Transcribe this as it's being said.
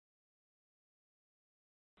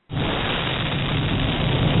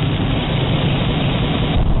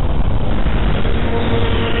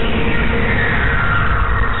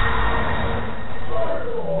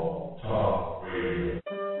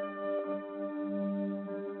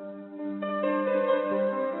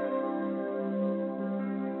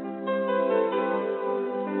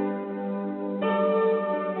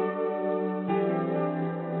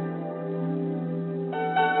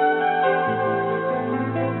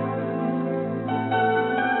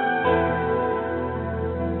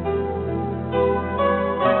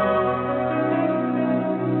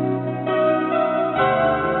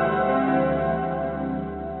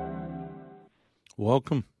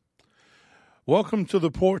welcome. Welcome to the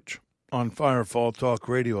Porch on Firefall Talk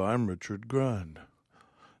Radio. I'm Richard Grund.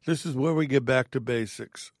 This is where we get back to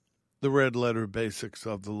basics, the red letter basics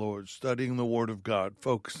of the Lord, studying the Word of God,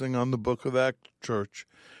 focusing on the book of Acts Church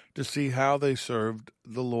to see how they served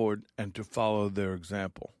the Lord and to follow their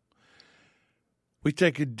example. We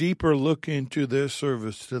take a deeper look into their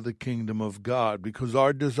service to the kingdom of God because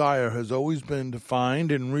our desire has always been to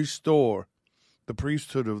find and restore the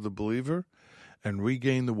priesthood of the believer and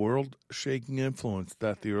regain the world-shaking influence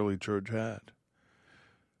that the early church had.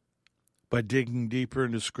 By digging deeper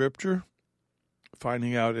into Scripture,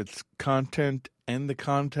 finding out its content and the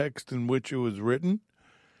context in which it was written,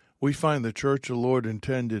 we find the church the Lord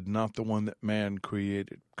intended, not the one that man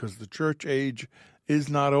created, because the church age is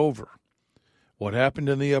not over. What happened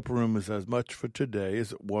in the upper room is as much for today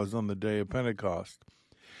as it was on the day of Pentecost.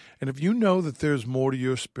 And if you know that there's more to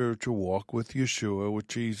your spiritual walk with Yeshua, with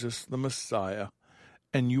Jesus, the Messiah,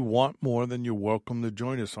 and you want more, then you're welcome to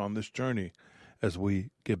join us on this journey as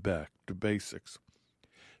we get back to basics.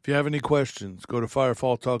 If you have any questions, go to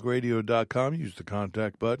firefalltalkradio.com, use the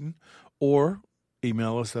contact button, or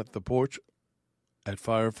email us at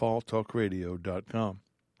theporch@firefalltalkradio.com.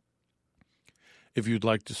 If you'd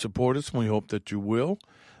like to support us, and we hope that you will,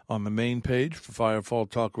 on the main page for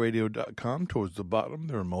firefalltalkradio.com, towards the bottom,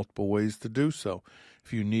 there are multiple ways to do so.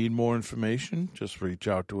 If you need more information, just reach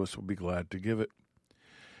out to us. We'll be glad to give it.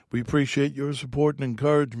 We appreciate your support and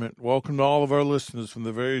encouragement. Welcome to all of our listeners from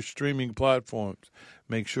the various streaming platforms.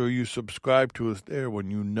 Make sure you subscribe to us there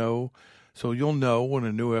so you'll know when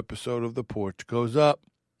a new episode of The Porch goes up.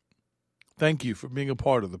 Thank you for being a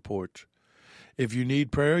part of The Porch. If you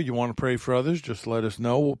need prayer, you want to pray for others, just let us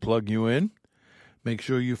know. We'll plug you in. Make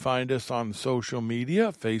sure you find us on social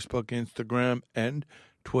media, Facebook, Instagram, and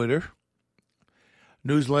Twitter.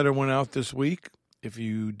 Newsletter went out this week. If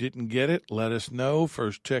you didn't get it, let us know.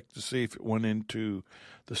 First, check to see if it went into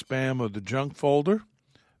the spam or the junk folder.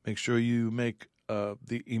 Make sure you make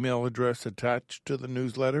the email address attached to the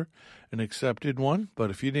newsletter an accepted one.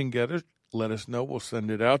 But if you didn't get it, let us know. We'll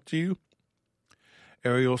send it out to you.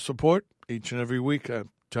 Aerial support each and every week. I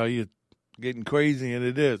tell you, it's getting crazy, and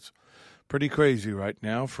it is pretty crazy right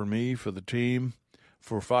now for me, for the team,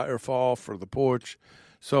 for Firefall, for the Porch.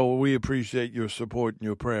 So we appreciate your support and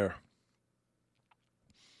your prayer.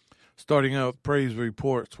 Starting out with praise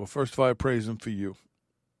reports. Well, first of all, I praise Him for you,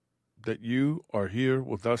 that you are here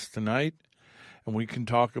with us tonight, and we can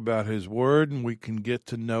talk about His Word, and we can get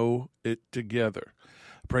to know it together.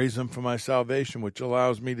 I praise Him for my salvation, which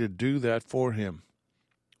allows me to do that for Him,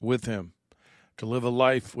 with Him, to live a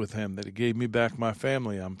life with Him, that He gave me back my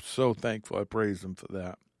family. I'm so thankful. I praise Him for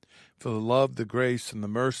that, for the love, the grace, and the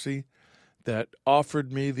mercy that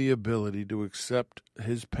offered me the ability to accept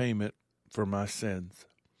His payment for my sins.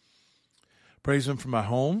 Praise Him for my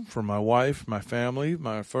home, for my wife, my family,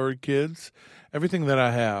 my furry kids. Everything that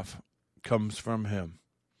I have comes from Him.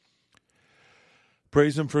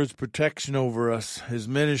 Praise Him for His protection over us, His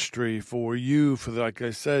ministry, for you, like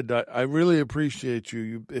I said, I really appreciate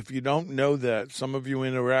you. If you don't know that, some of you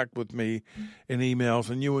interact with me in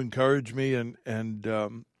emails, and you encourage me, and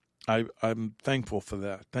I'm thankful for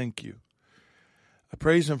that. Thank you. I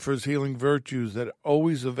praise Him for His healing virtues that are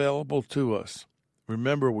always available to us.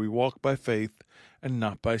 Remember, we walk by faith and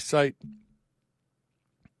not by sight.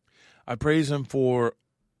 I praise Him for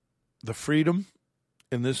the freedom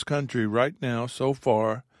in this country right now, so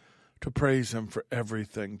far, to praise Him for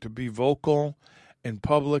everything, to be vocal and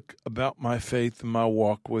public about my faith and my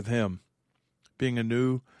walk with Him, being a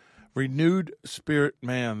new, renewed spirit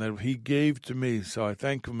man that He gave to me. So I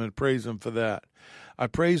thank Him and praise Him for that. I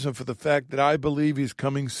praise Him for the fact that I believe He's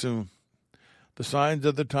coming soon. The signs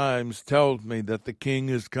of the times tell me that the King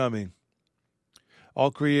is coming. All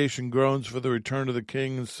creation groans for the return of the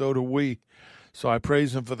King, and so do we. So I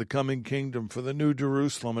praise Him for the coming kingdom, for the new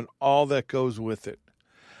Jerusalem, and all that goes with it.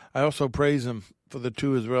 I also praise Him for the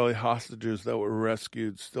 2 Israeli hostages that were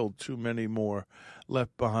rescued. Still too many more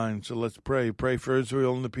left behind. So let's pray. Pray for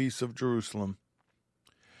Israel and the peace of Jerusalem.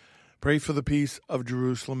 Pray for the peace of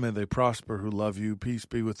Jerusalem. May they prosper who love you. Peace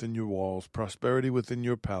be within your walls, prosperity within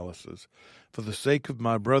your palaces. For the sake of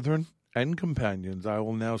my brethren and companions, I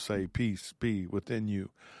will now say, peace be within you.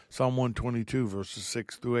 Psalm 122, verses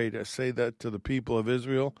 6 through 8. I say that to the people of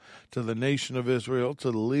Israel, to the nation of Israel, to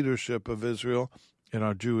the leadership of Israel, and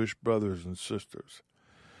our Jewish brothers and sisters.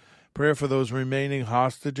 Prayer for those remaining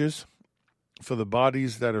hostages, for the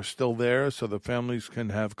bodies that are still there so the families can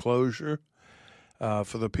have closure.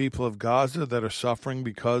 For the people of Gaza that are suffering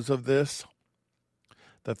because of this,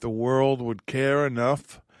 that the world would care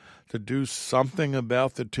enough to do something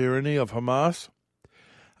about the tyranny of Hamas.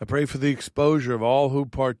 I pray for the exposure of all who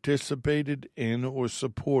participated in or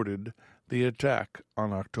supported the attack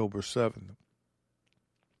on October 7th.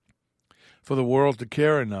 For the world to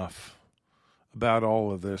care enough about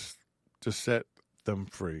all of this to set them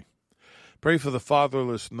free. Pray for the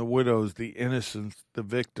fatherless and the widows, the innocents, the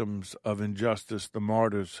victims of injustice, the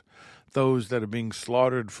martyrs, those that are being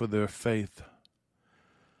slaughtered for their faith.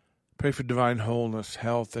 Pray for divine wholeness,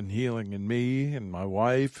 health, and healing in me and my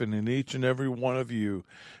wife and in each and every one of you.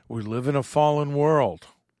 We live in a fallen world,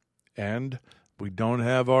 and we don't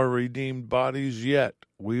have our redeemed bodies yet.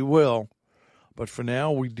 We will. But for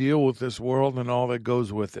now, we deal with this world and all that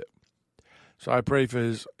goes with it. So I pray for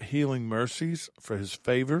his healing mercies, for his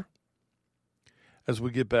favor, as we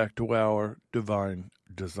get back to our divine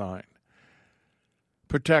design.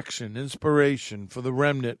 Protection, inspiration for the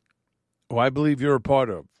remnant, who I believe you're a part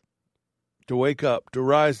of, to wake up, to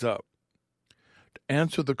rise up, to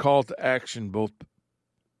answer the call to action, both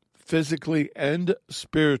physically and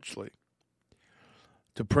spiritually,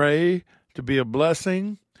 to pray, to be a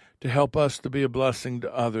blessing, to help us to be a blessing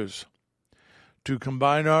to others, to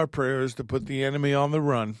combine our prayers to put the enemy on the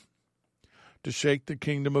run, to shake the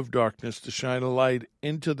kingdom of darkness, to shine a light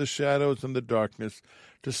into the shadows and the darkness,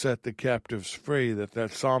 to set the captives free,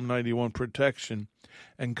 that Psalm 91 protection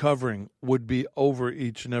and covering would be over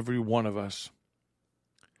each and every one of us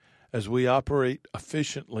as we operate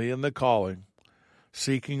efficiently in the calling,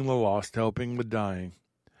 seeking the lost, helping the dying,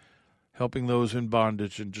 helping those in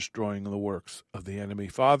bondage, and destroying the works of the enemy.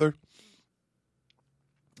 Father,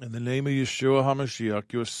 in the name of Yeshua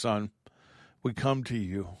HaMashiach, your Son, we come to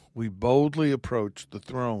you. We boldly approach the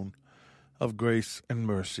throne of grace and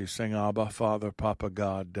mercy, saying, Abba, Father, Papa,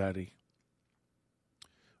 God, Daddy.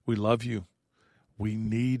 We love you. We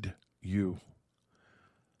need you.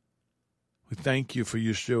 We thank you for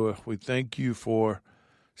Yeshua. We thank you for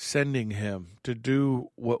sending him to do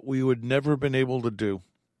what we would never have been able to do,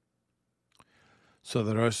 so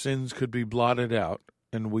that our sins could be blotted out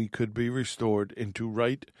and we could be restored into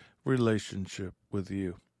right relationship with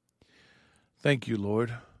you. Thank you,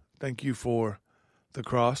 Lord. Thank you for the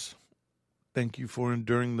cross. Thank you for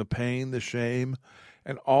enduring the pain, the shame,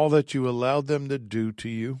 and all that you allowed them to do to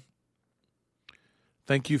you.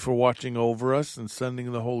 Thank you for watching over us and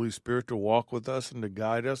sending the Holy Spirit to walk with us and to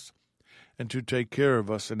guide us and to take care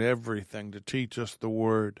of us in everything, to teach us the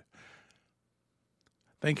Word.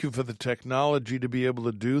 Thank you for the technology to be able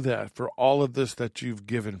to do that, for all of this that you've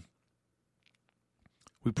given.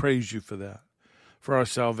 We praise you for that, for our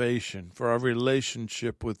salvation, for our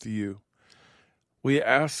relationship with you. We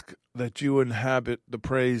ask that you inhabit the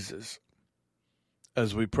praises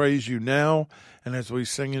as we praise you now and as we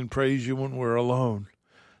sing and praise you when we're alone,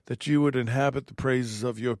 that you would inhabit the praises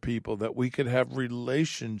of your people, that we could have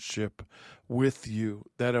relationship with you,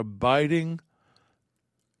 that abiding,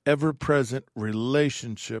 ever-present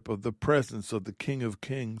relationship of the presence of the King of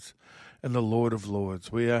Kings and the Lord of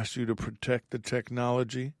Lords. We ask you to protect the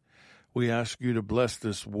technology. We ask you to bless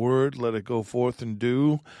this word. Let it go forth and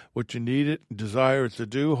do what you need it, desire it to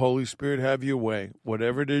do. Holy Spirit, have your way.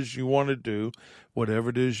 Whatever it is you want to do, whatever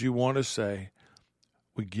it is you want to say,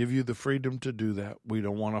 we give you the freedom to do that. We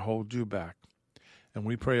don't want to hold you back. And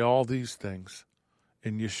we pray all these things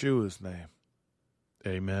in Yeshua's name.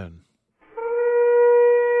 Amen.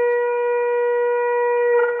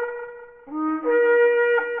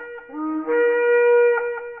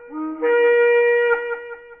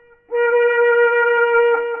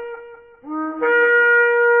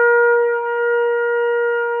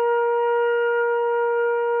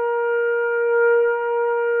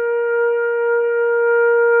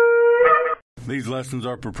 These lessons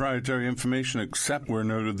are proprietary information except where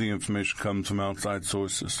noted the information comes from outside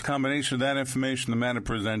sources. A combination of that information, the matter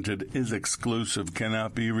presented is exclusive,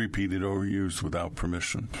 cannot be repeated or used without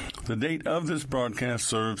permission. The date of this broadcast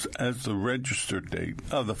serves as the registered date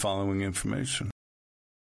of the following information.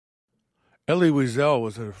 Elie Wiesel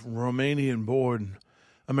was a Romanian-born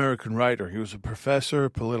American writer. He was a professor,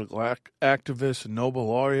 political activist, a Nobel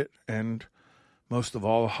laureate, and most of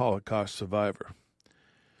all, a Holocaust survivor.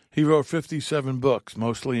 He wrote 57 books,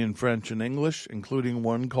 mostly in French and English, including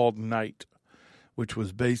one called Night, which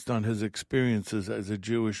was based on his experiences as a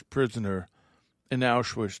Jewish prisoner in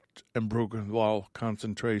Auschwitz and Buchenwald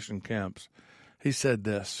concentration camps. He said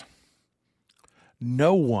this: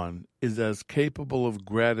 "No one is as capable of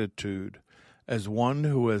gratitude as one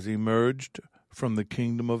who has emerged from the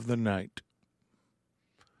kingdom of the night."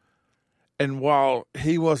 And while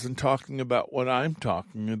he wasn't talking about what I'm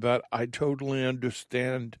talking about, I totally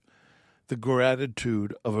understand the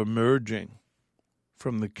gratitude of emerging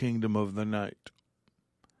from the kingdom of the night.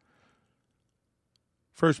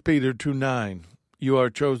 1 Peter 2:9, You are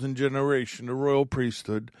a chosen generation, a royal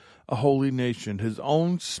priesthood, a holy nation, his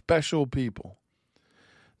own special people,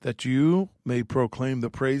 that you may proclaim the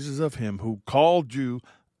praises of him who called you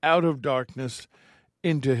out of darkness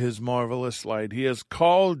into his marvelous light. He has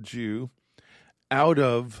called you out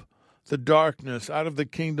of the darkness, out of the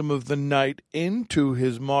kingdom of the night, into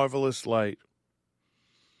his marvelous light.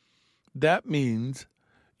 That means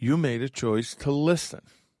you made a choice to listen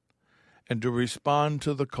and to respond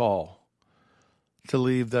to the call, to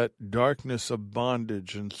leave that darkness of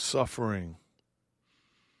bondage and suffering.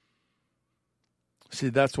 See,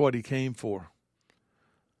 that's what he came for.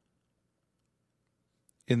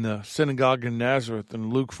 In the synagogue in Nazareth, in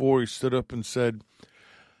Luke 4, he stood up and said,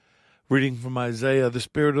 reading from Isaiah, "The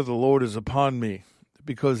Spirit of the Lord is upon me,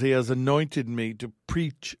 because he has anointed me to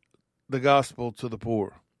preach the gospel to the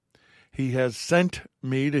poor. He has sent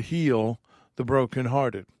me to heal the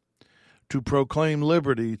brokenhearted, to proclaim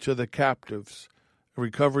liberty to the captives,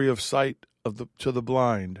 recovery of sight to the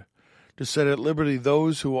blind, to set at liberty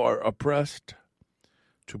those who are oppressed,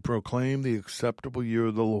 to proclaim the acceptable year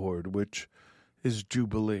of the Lord," which is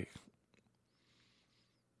Jubilee.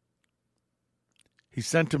 He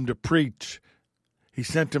sent him to preach. He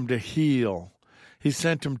sent him to heal. He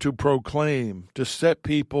sent him to proclaim, to set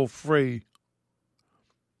people free.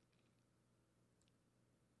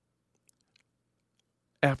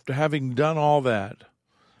 After having done all that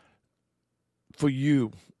for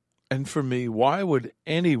you and for me, why would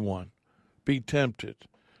anyone be tempted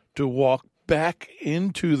to walk back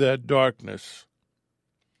into that darkness?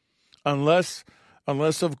 Unless,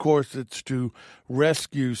 of course, it's to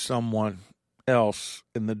rescue someone else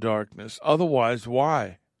in the darkness. Otherwise,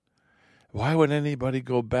 why? Why would anybody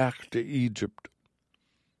go back to Egypt?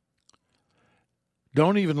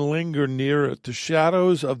 Don't even linger near it. The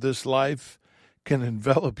shadows of this life can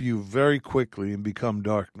envelop you very quickly and become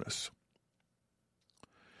darkness.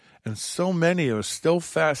 And so many are still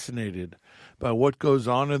fascinated by what goes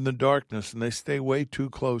on in the darkness, and they stay way too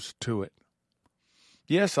close to it.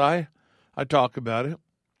 Yes, I talk about it.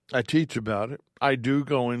 I teach about it. I do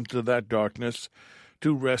go into that darkness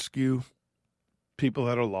to rescue people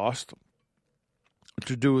that are lost,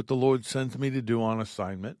 to do what the Lord sends me to do on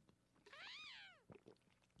assignment.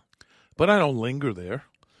 But I don't linger there.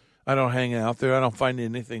 I don't hang out there. I don't find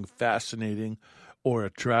anything fascinating or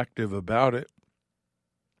attractive about it.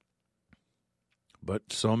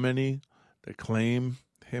 But so many that claim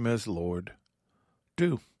him as Lord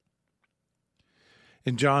do.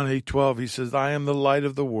 In John 8:12, he says, "I am the light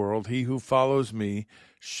of the world. He who follows me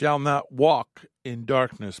shall not walk in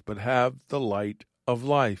darkness, but have the light of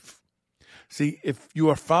life." See, if you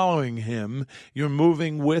are following him, you're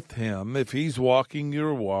moving with him. If he's walking,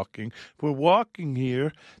 you're walking. If we're walking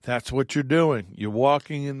here, that's what you're doing. You're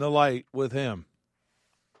walking in the light with him.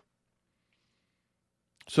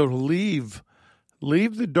 So to leave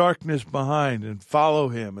the darkness behind and follow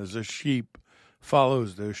him as a sheep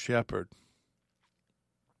follows their shepherd.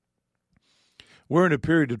 We're in a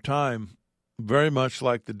period of time very much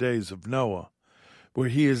like the days of Noah, where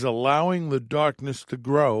he is allowing the darkness to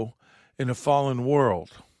grow in a fallen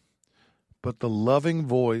world. But the loving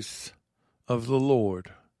voice of the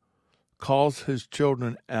Lord calls his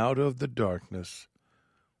children out of the darkness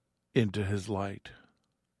into his light.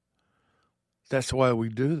 That's why we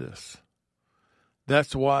do this.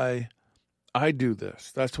 That's why I do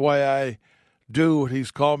this. That's why I do what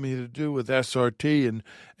he's called me to do with SRT,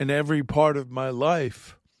 and every part of my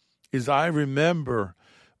life is I remember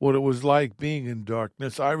what it was like being in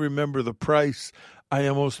darkness. I remember the price I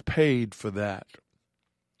almost paid for that.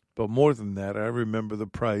 But more than that, I remember the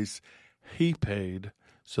price he paid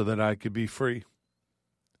so that I could be free.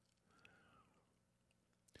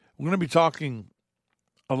 We're going to be talking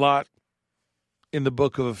a lot in the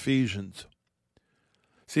book of Ephesians.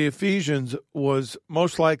 See, Ephesians was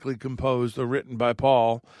most likely composed or written by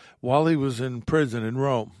Paul while he was in prison in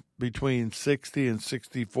Rome between 60 and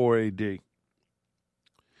 64 AD.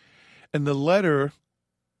 And the letter,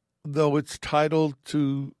 though it's titled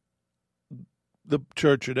to the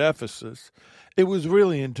church at Ephesus, it was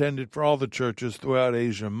really intended for all the churches throughout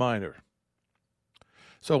Asia Minor.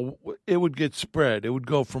 So it would get spread. It would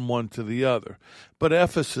go from one to the other. But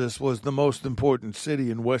Ephesus was the most important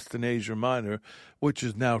city in Western Asia Minor, which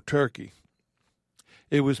is now Turkey.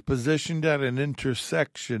 It was positioned at an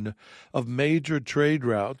intersection of major trade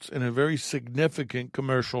routes and a very significant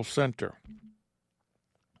commercial center.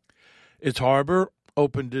 Its harbor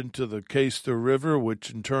opened into the Cayster River,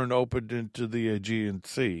 which in turn opened into the Aegean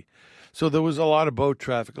Sea. So there was a lot of boat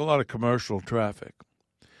traffic, a lot of commercial traffic.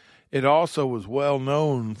 It also was well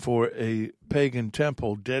known for a pagan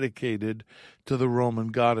temple dedicated to the Roman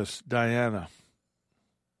goddess Diana.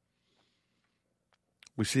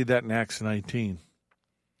 We see that in Acts 19.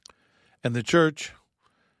 And the church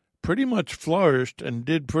pretty much flourished and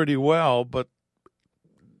did pretty well, but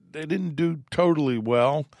they didn't do totally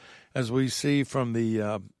well, as we see from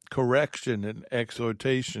the correction and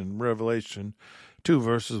exhortation, Revelation 2,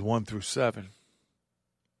 verses 1 through 7.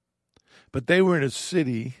 But they were in a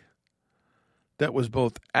city that was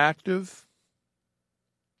both active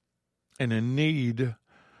and in need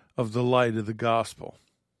of the light of the gospel.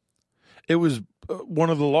 It was one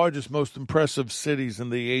of the largest, most impressive cities in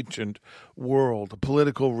the ancient world, a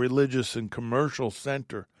political, religious, and commercial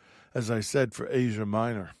center, as I said, for Asia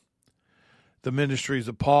Minor. The ministries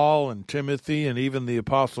of Paul and Timothy and even the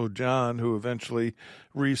Apostle John, who eventually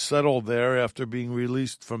resettled there after being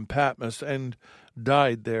released from Patmos and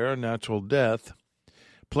died there, a natural death,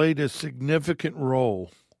 played a significant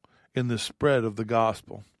role in the spread of the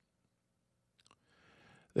gospel.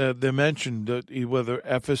 They mentioned whether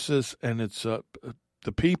Ephesus and its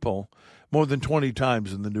the people more than 20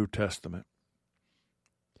 times in the New Testament.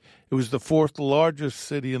 It was the fourth largest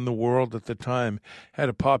city in the world at the time, had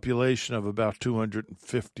a population of about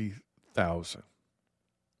 250,000.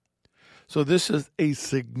 So this is a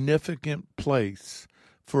significant place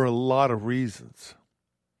for a lot of reasons.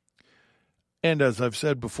 And as I've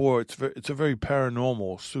said before, it's a very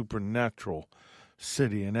paranormal, supernatural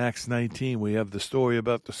city. In Acts 19, we have the story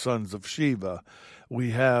about the sons of Sheba.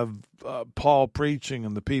 We have Paul preaching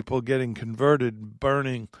and the people getting converted,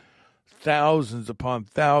 burning thousands upon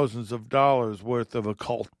thousands of dollars worth of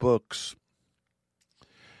occult books.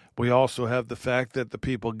 We also have the fact that the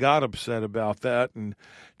people got upset about that and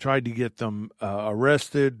tried to get them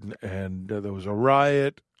arrested, and there was a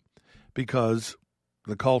riot because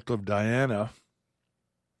the cult of Diana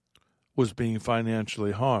was being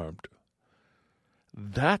financially harmed.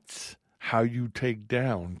 That's how you take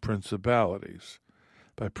down principalities,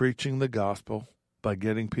 by preaching the gospel, by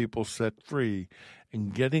getting people set free,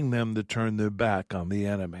 and getting them to turn their back on the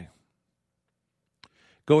enemy.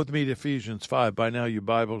 Go with me to Ephesians 5. By now your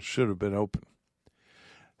Bible should have been open.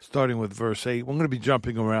 Starting with verse 8. We're going to be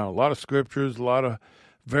jumping around. A lot of scriptures, a lot of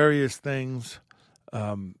various things.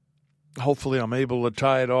 Hopefully I'm able to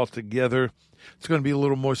tie it all together. It's going to be a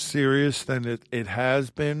little more serious than it has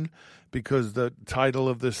been, because the title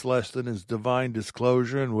of this lesson is Divine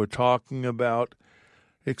Disclosure, and we're talking about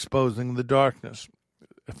exposing the darkness.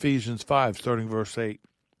 Ephesians 5, starting verse 8.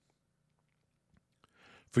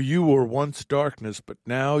 For you were once darkness, but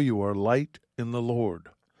now you are light in the Lord.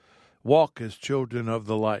 Walk as children of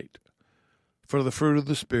the light. For the fruit of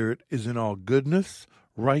the Spirit is in all goodness,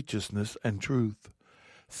 righteousness, and truth,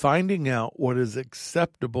 finding out what is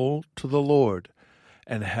acceptable to the Lord,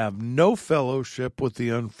 and have no fellowship with the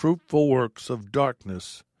unfruitful works of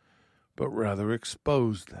darkness, but rather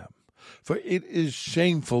expose them. For it is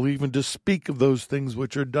shameful even to speak of those things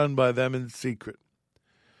which are done by them in secret.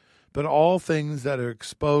 But all things that are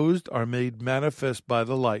exposed are made manifest by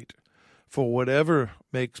the light. For whatever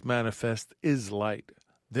makes manifest is light.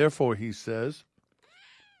 Therefore, he says,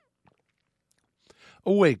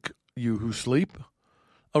 awake, you who sleep,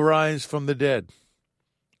 arise from the dead,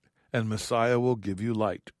 and Messiah will give you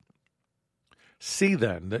light. See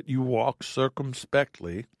then that you walk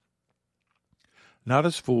circumspectly, not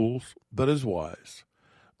as fools, but as wise,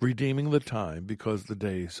 redeeming the time, because the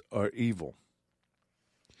days are evil.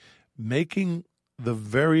 Making the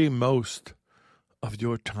very most of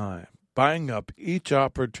your time, buying up each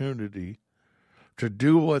opportunity to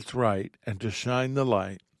do what's right and to shine the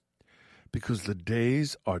light, because the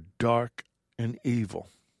days are dark and evil.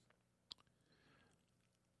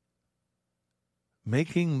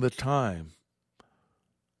 Making the time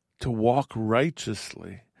to walk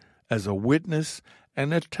righteously as a witness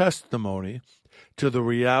and a testimony to the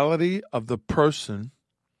reality of the person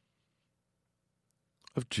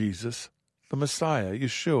of Jesus, the Messiah,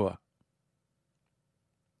 Yeshua.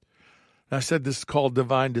 I said this is called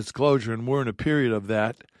divine disclosure, and we're in a period of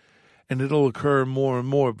that, and it'll occur more and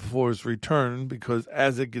more before his return, because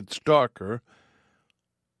as it gets darker,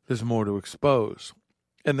 there's more to expose,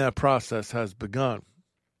 and that process has begun.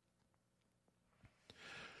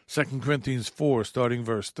 2 Corinthians 4, starting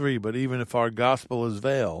verse 3, but even if our gospel is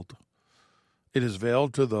veiled, it is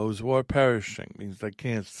veiled to those who are perishing, means they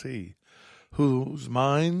can't see, whose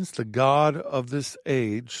minds the God of this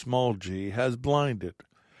age, small g, has blinded,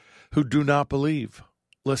 who do not believe,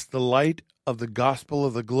 lest the light of the gospel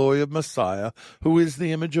of the glory of Messiah, who is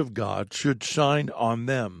the image of God, should shine on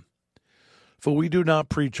them. For we do not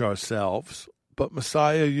preach ourselves, but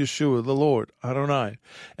Messiah Yeshua the Lord, Adonai,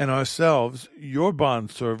 and ourselves your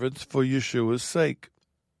bondservants for Yeshua's sake.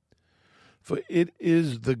 For it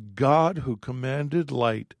is the God who commanded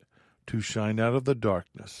light to shine out of the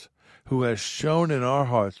darkness, who has shone in our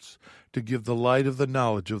hearts to give the light of the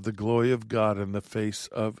knowledge of the glory of God in the face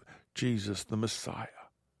of Jesus the Messiah.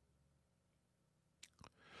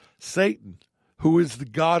 Satan, who is the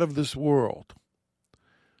god of this world,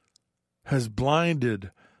 has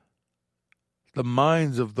blinded the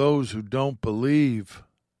minds of those who don't believe.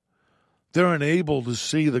 They're unable to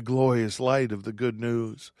see the glorious light of the good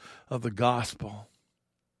news of the gospel.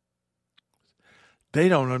 They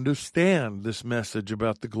don't understand this message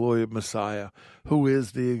about the glory of Messiah, who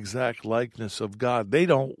is the exact likeness of God. They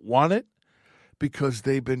don't want it because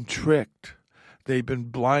they've been tricked. They've been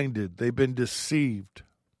blinded. They've been deceived.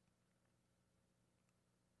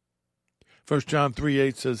 1 John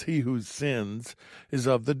 3:8 says, "He who sins is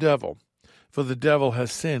of the devil, for the devil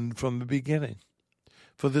has sinned from the beginning.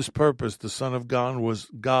 For this purpose the Son of God was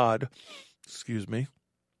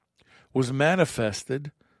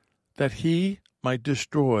manifested that he might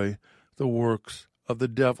destroy the works of the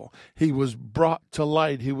devil." He was brought to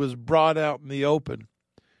light. He was brought out in the open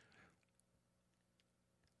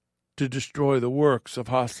to destroy the works of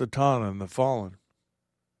Hasatan and the fallen.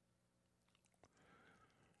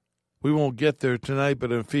 We won't get there tonight,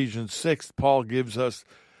 but in Ephesians 6, Paul gives us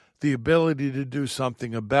the ability to do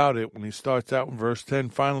something about it when he starts out in verse 10.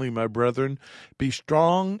 "Finally, my brethren, be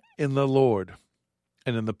strong in the Lord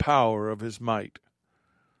and in the power of his might.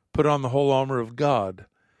 Put on the whole armor of God,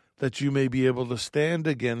 that you may be able to stand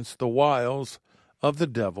against the wiles of the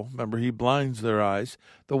devil." Remember, he blinds their eyes.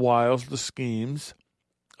 The wiles, the schemes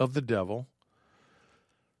of the devil.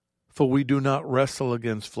 "For we do not wrestle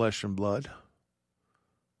against flesh and blood,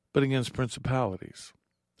 but against principalities,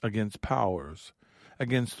 against powers,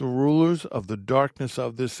 against the rulers of the darkness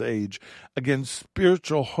of this age, against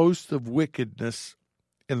spiritual hosts of wickedness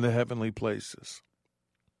in the heavenly places."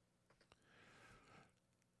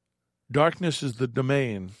 Darkness is the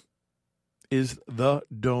domain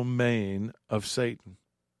of Satan.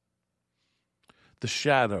 The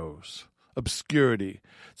shadows, obscurity.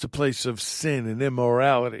 It's a place of sin and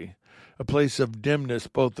immorality, a place of dimness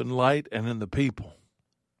both in light and in the people.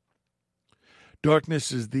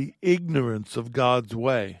 Darkness is the ignorance of God's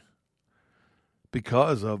way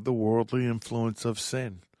because of the worldly influence of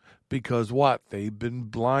sin. Because what? They've been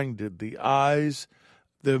blinded. The eyes,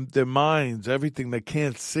 their minds, everything they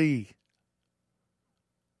can't see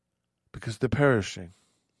because they're perishing.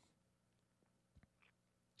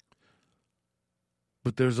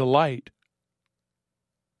 But there's a light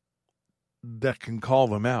that can call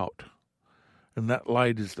them out, and that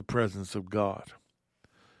light is the presence of God.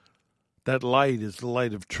 That light is the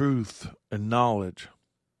light of truth and knowledge.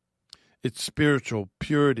 It's spiritual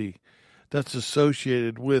purity that's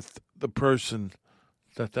associated with the person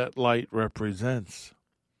that light represents.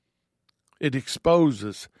 It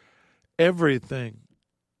exposes everything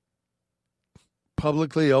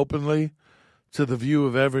publicly, openly, to the view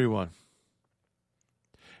of everyone.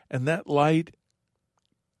 And that light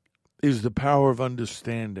is the power of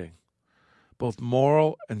understanding, both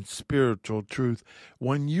moral and spiritual truth.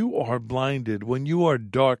 When you are blinded, when you are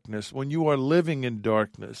darkness, when you are living in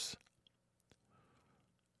darkness,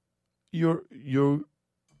 your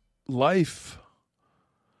life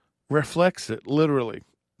reflects it, literally.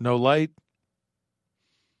 No light,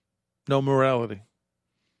 no morality,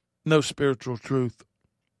 no spiritual truth.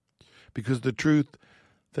 Because the truth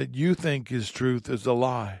that you think is truth is a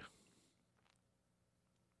lie.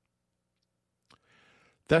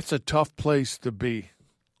 That's a tough place to be,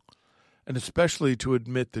 and especially to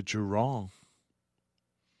admit that you're wrong.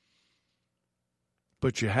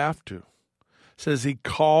 But you have to. It says he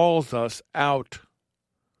calls us out.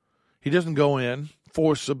 He doesn't go in,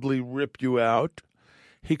 forcibly rip you out.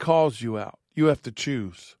 He calls you out. You have to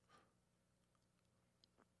choose.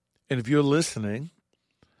 And if you're listening,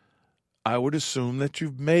 I would assume that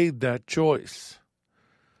you've made that choice.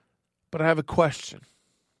 But I have a question.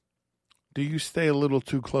 Do you stay a little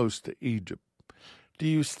too close to Egypt? Do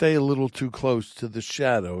you stay a little too close to the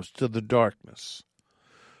shadows, to the darkness?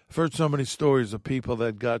 I've heard so many stories of people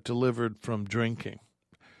that got delivered from drinking.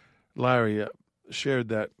 Larry shared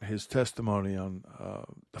his testimony on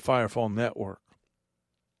the Firefall Network.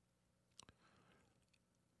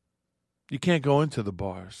 You can't go into the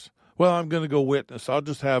bars. Well, I'm going to go witness. I'll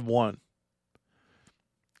just have one.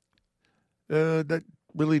 That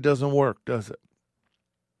really doesn't work, does it?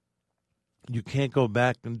 You can't go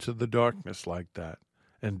back into the darkness like that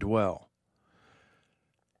and dwell.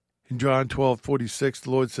 In John 12:46, the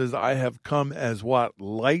Lord says, "I have come as what?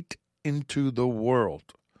 Light into the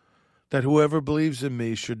world, that whoever believes in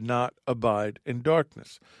me should not abide in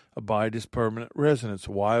darkness." Abide is permanent residence.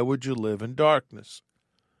 Why would you live in darkness?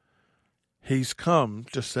 He's come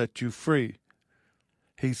to set you free.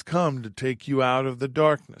 He's come to take you out of the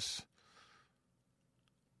darkness.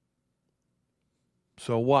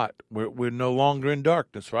 So what? We're no longer in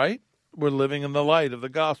darkness, right? We're living in the light of the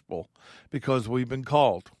gospel because we've been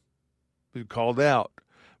called. We've been called out.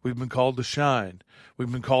 We've been called to shine.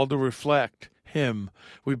 We've been called to reflect Him.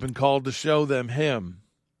 We've been called to show them Him.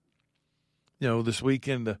 You know, this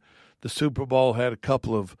weekend, the Super Bowl had a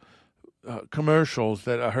couple of commercials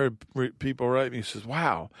that I heard people write me. He says,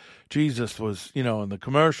 wow, Jesus was, in the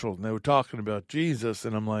commercials, and they were talking about Jesus.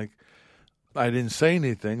 And I'm like, I didn't say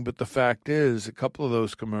anything, but the fact is, a couple of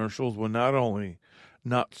those commercials were not only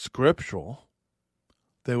not scriptural,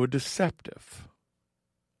 they were deceptive.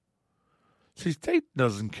 See, Satan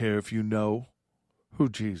doesn't care if you know who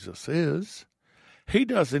Jesus is. He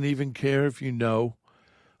doesn't even care if you know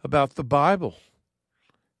about the Bible.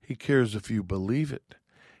 He cares if you believe it,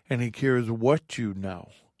 and he cares what you know.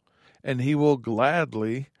 And he will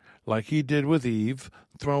gladly, like he did with Eve,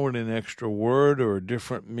 throw in an extra word or a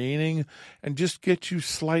different meaning and just get you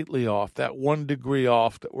slightly off, that 1 degree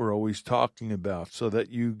off that we're always talking about, so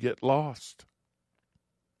that you get lost.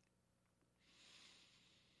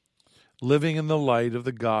 Living in the light of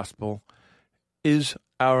the gospel is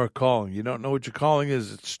our calling. You don't know what your calling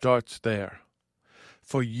is, it starts there.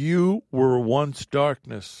 For you were once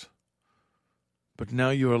darkness, but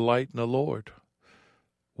now you are light in the Lord.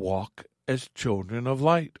 Walk as children of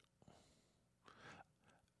light.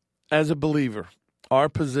 As a believer, our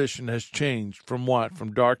position has changed from what?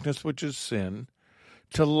 From darkness, which is sin,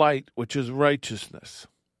 to light, which is righteousness.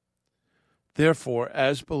 Therefore,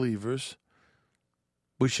 as believers,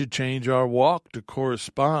 we should change our walk to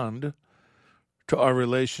correspond to our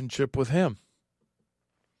relationship with Him.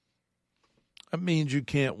 That means you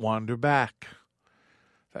can't wander back.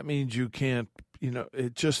 That means you can't,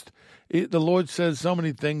 the Lord says so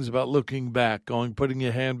many things about looking back, putting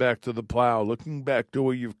your hand back to the plow, looking back to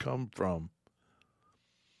where you've come from.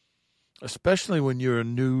 Especially when you're a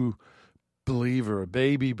new believer, a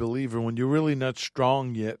baby believer, when you're really not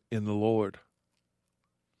strong yet in the Lord.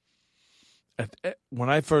 When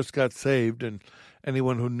I first got saved, and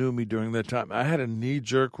anyone who knew me during that time, I had a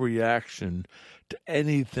knee-jerk reaction to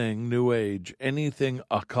anything New Age, anything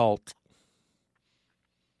occult.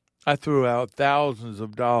 I threw out thousands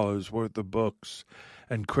of dollars worth of books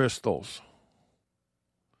and crystals.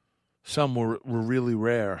 Some were really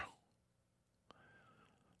rare.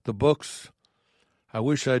 The books, I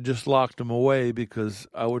wish I just locked them away because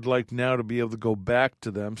I would like now to be able to go back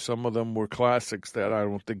to them. Some of them were classics that I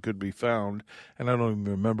don't think could be found, and I don't even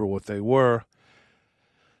remember what they were,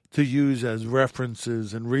 to use as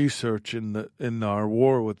references and research in our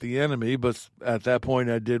war with the enemy. But at that point,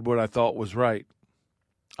 I did what I thought was right.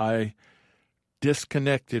 I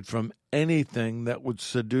disconnected from anything that would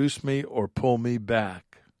seduce me or pull me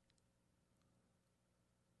back.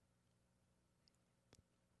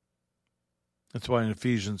 That's why in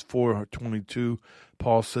Ephesians 4:22,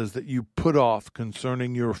 Paul says that you put off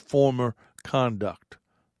concerning your former conduct,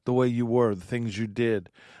 the way you were, the things you did,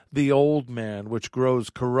 the old man which grows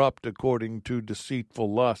corrupt according to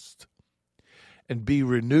deceitful lust, and be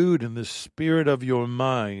renewed in the spirit of your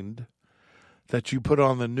mind, that you put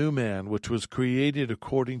on the new man which was created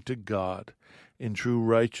according to God in true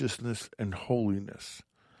righteousness and holiness.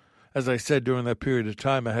 As I said, during that period of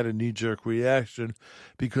time, I had a knee-jerk reaction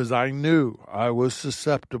because I knew I was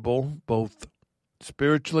susceptible, both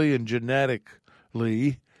spiritually and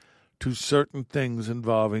genetically, to certain things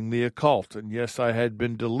involving the occult. And yes, I had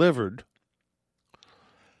been delivered,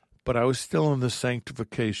 but I was still in the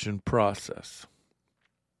sanctification process.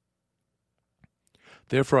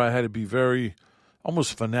 Therefore, I had to be very,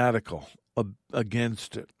 almost fanatical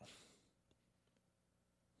against it.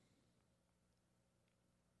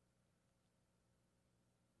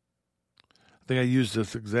 I think I used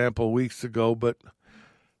this example weeks ago, but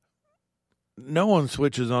no one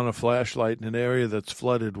switches on a flashlight in an area that's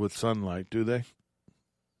flooded with sunlight, do they?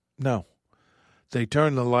 No. They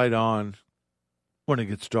turn the light on when it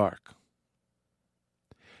gets dark.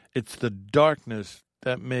 It's the darkness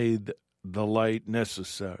that made the light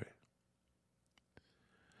necessary.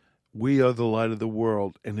 We are the light of the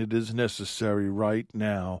world, and it is necessary right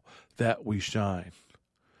now that we shine.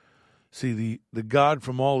 See, the God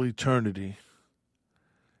from all eternity,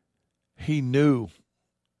 He knew,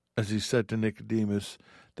 as He said to Nicodemus,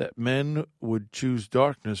 that men would choose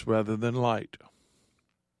darkness rather than light.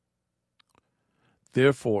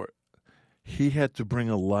 Therefore, He had to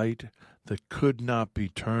bring a light that could not be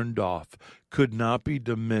turned off, could not be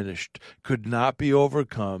diminished, could not be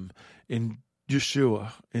overcome in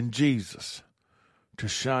Yeshua, in Jesus, to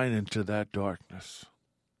shine into that darkness.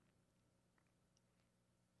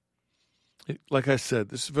 Like I said,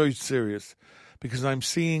 this is very serious because I'm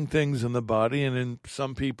seeing things in the body and in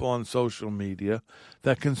some people on social media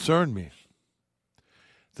that concern me,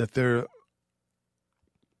 that they're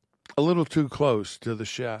a little too close to the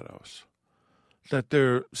shadows, that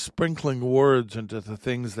they're sprinkling words into the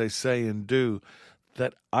things they say and do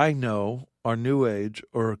that I know are New Age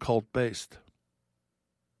or occult-based.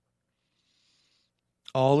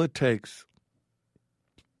 All it takes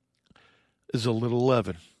is a little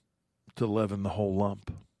leaven to leaven the whole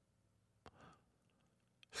lump.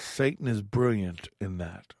 Satan is brilliant in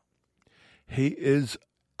that. He is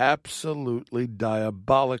absolutely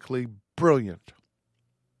diabolically brilliant.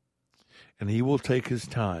 And he will take his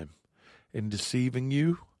time in deceiving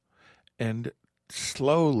you and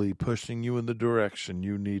slowly pushing you in the direction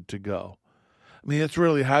you need to go. I mean, that's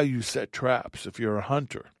really how you set traps if you're a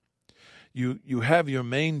hunter. You have your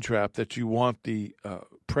main trap that you want the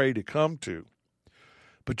prey to come to,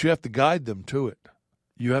 but you have to guide them to it.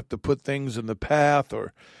 You have to put things in the path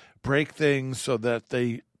or break things so that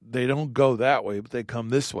they don't go that way, but they come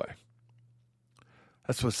this way.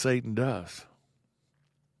 That's what Satan does.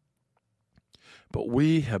 But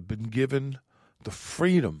we have been given the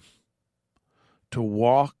freedom to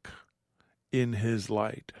walk in his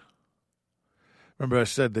light. Remember I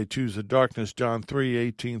said they choose the darkness, John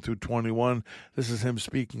 3:18-21. This is him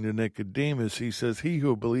speaking to Nicodemus. He says, he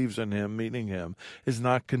who believes in him, meaning him, is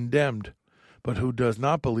not condemned, but who does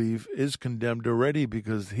not believe is condemned already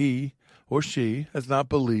because he or she has not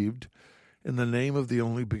believed in the name of the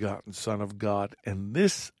only begotten Son of God. And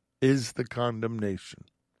this is the condemnation,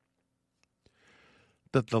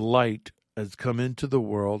 that the light has come into the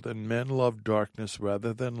world, and men love darkness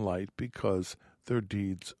rather than light because their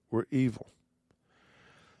deeds were evil.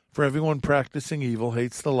 For everyone practicing evil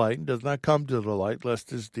hates the light and does not come to the light, lest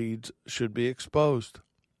his deeds should be exposed.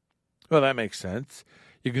 Well, that makes sense.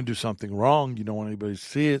 You can do something wrong. You don't want anybody to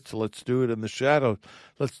see it, so let's do it in the shadow.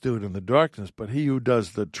 Let's do it in the darkness. But he who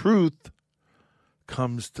does the truth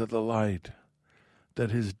comes to the light,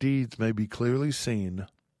 that his deeds may be clearly seen,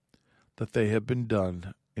 that they have been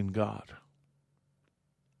done in God.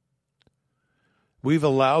 We've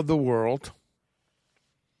allowed the world,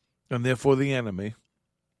 and therefore the enemy,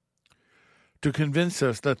 to convince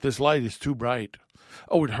us that this light is too bright.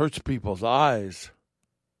 Oh, it hurts people's eyes.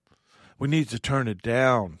 We need to turn it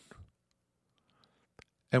down.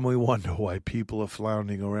 And we wonder why people are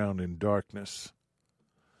floundering around in darkness.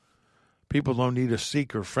 People don't need a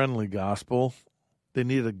seeker-friendly gospel. They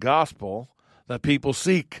need a gospel that people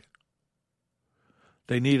seek.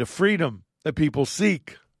 They need a freedom that people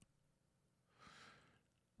seek.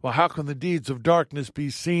 Well, how can the deeds of darkness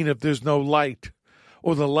be seen if there's no light,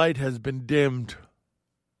 or the light has been dimmed?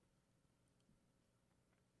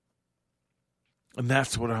 And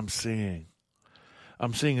that's what I'm seeing.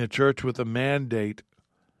 I'm seeing a church with a mandate,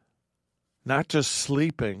 not just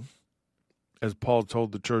sleeping, as Paul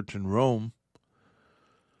told the church in Rome,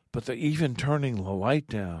 but they're even turning the light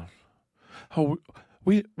down. Oh,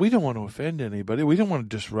 we don't want to offend anybody. We don't want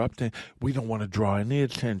to disrupt it. We don't want to draw any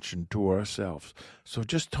attention to ourselves. So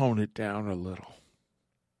just tone it down a little.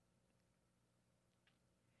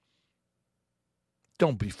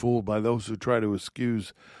 Don't be fooled by those who try to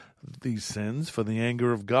excuse these sins, for the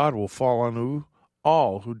anger of God will fall on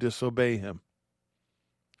all who disobey him.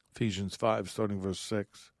 Ephesians 5, starting verse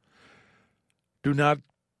 6. Do not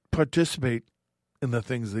participate in the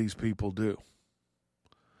things these people do.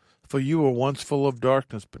 For you were once full of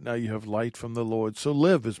darkness, but now you have light from the Lord. So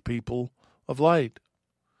live as people of light.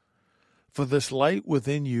 For this light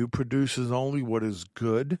within you produces only what is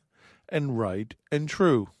good and right and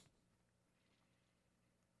true.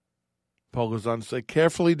 Paul goes on to say,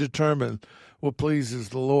 carefully determine what pleases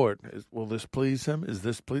the Lord. Will this please him? Is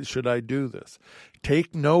this please? Should I do this?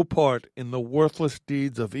 Take no part in the worthless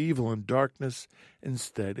deeds of evil and darkness.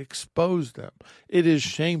 Instead, expose them. It is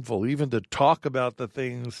shameful even to talk about the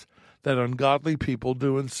things that ungodly people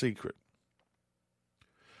do in secret.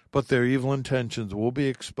 But their evil intentions will be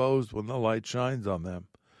exposed when the light shines on them.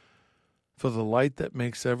 For the light that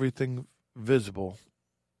makes everything visible,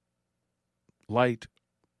 light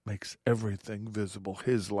makes everything visible,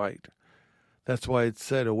 his light. That's why it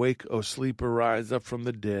said, awake, O sleeper, rise up from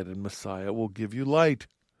the dead, and Messiah will give you light.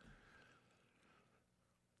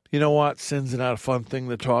 You know what? Sin's not a fun thing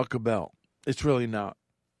to talk about. It's really not.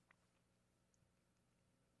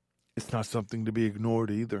 It's not something to be ignored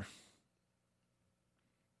either.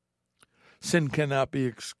 Sin cannot be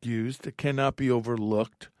excused. It cannot be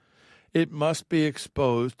overlooked. It must be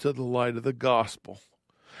exposed to the light of the gospel.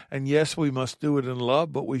 And yes, we must do it in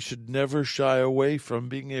love, but we should never shy away from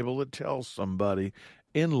being able to tell somebody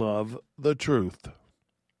in love the truth.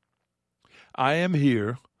 I am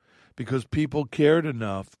here because people cared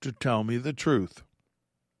enough to tell me the truth.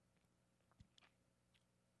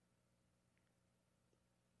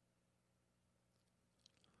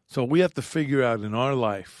 So we have to figure out in our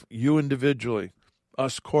life, you individually,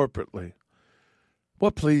 us corporately,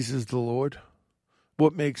 what pleases the Lord,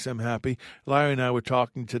 what makes him happy. Larry and I were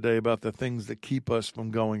talking today about the things that keep us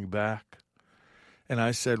from going back. And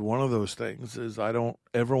I said one of those things is I don't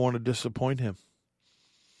ever want to disappoint him.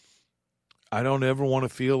 I don't ever want to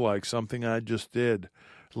feel like something I just did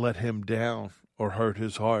let him down or hurt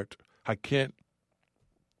his heart. I can't.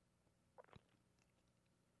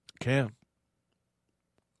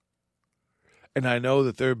 And I know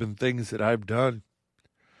that there have been things that I've done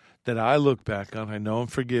that I look back on. I know I'm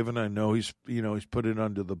forgiven. I know he's put it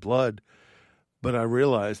under the blood. But I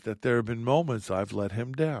realize that there have been moments I've let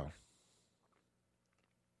him down.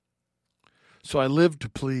 So I live to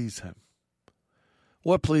please him.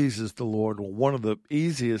 What pleases the Lord? Well, one of the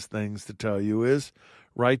easiest things to tell you is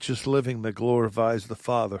righteous living that glorifies the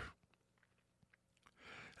Father.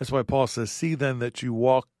 That's why Paul says, see then that you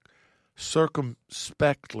walk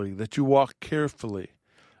circumspectly, that you walk carefully,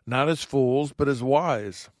 not as fools, but as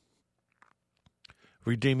wise,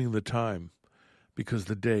 redeeming the time, because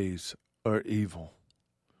the days are evil.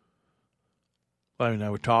 Larry and I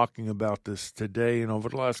were talking about this today, and over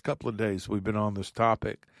the last couple of days we've been on this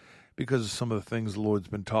topic because of some of the things the Lord's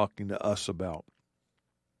been talking to us about.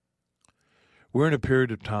 We're in a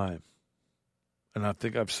period of time, and I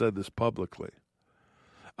think I've said this publicly.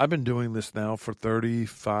 I've been doing this now for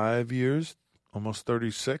 35 years, almost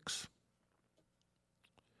 36.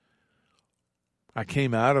 I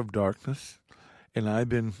came out of darkness, and I've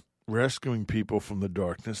been rescuing people from the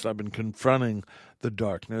darkness. I've been confronting the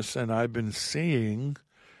darkness, and I've been seeing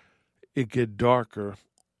it get darker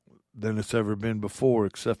than it's ever been before,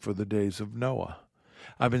 except for the days of Noah.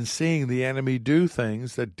 I've been seeing the enemy do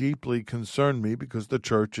things that deeply concern me because the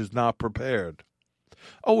church is not prepared.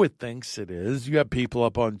 Oh, it thinks it is. You have people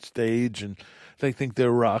up on stage and they think they're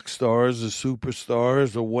rock stars or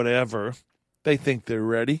superstars or whatever. They think they're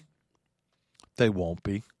ready. They won't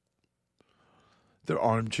be. They're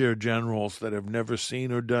armchair generals that have never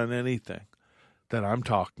seen or done anything that I'm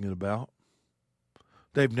talking about.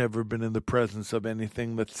 They've never been in the presence of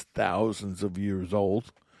anything that's thousands of years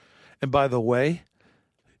old. And by the way,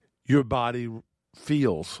 your body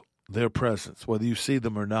feels their presence, whether you see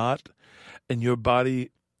them or not. And your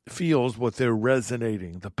body feels what they're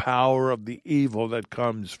resonating, the power of the evil that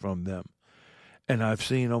comes from them. And I've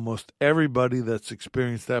seen almost everybody that's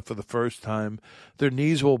experienced that for the first time. Their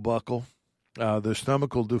knees will buckle, their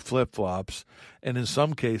stomach will do flip-flops, and in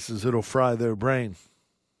some cases it'll fry their brain.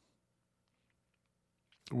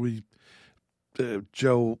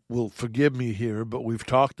 Joe will forgive me here, but we've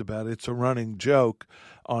talked about it. It's a running joke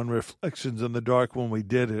on Reflections in the Dark when we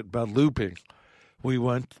did it about looping. We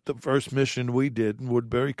went, the first mission we did in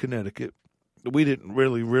Woodbury, Connecticut. We didn't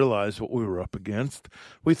really realize what we were up against.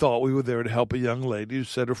 We thought we were there to help a young lady who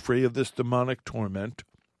set her free of this demonic torment.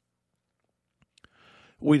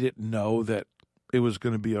 We didn't know that it was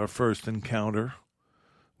going to be our first encounter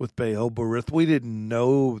with Baal Berith. We didn't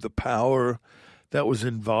know the power that was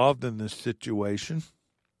involved in this situation.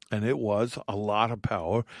 And it was a lot of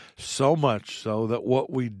power, so much so that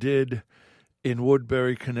what we did in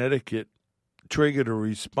Woodbury, Connecticut, triggered a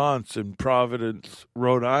response in Providence,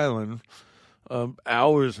 Rhode Island,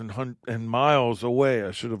 hours and miles away.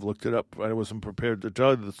 I should have looked it up. I wasn't prepared to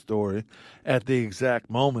tell you the story. At the exact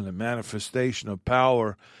moment, a manifestation of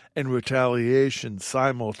power and retaliation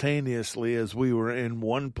simultaneously as we were in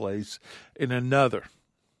one place, in another.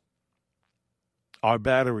 Our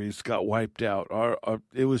batteries got wiped out.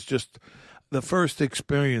 It was just the first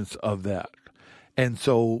experience of that. And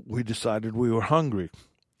so we decided we were hungry.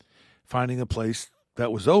 Finding a place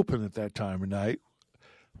that was open at that time of night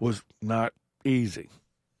was not easy.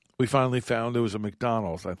 We finally found there was a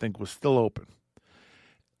McDonald's, I think was still open.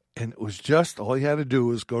 And it was just, all you had to do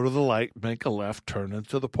was go to the light, make a left, turn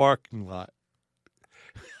into the parking lot.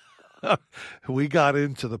 We got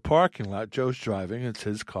into the parking lot. Joe's driving. It's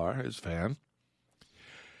his car, his van.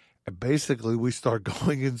 And basically we start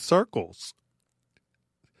going in circles.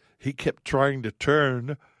 He kept trying to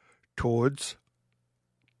turn towards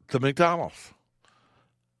the McDonald's.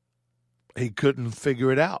 He couldn't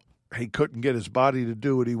figure it out. He couldn't get his body to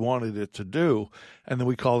do what he wanted it to do. And then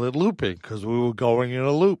we called it looping because we were going in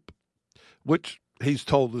a loop, which he's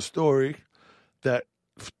told the story that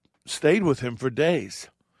stayed with him for days.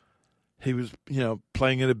 He was,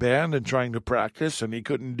 playing in a band and trying to practice, and he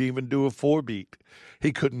couldn't even do a 4-beat.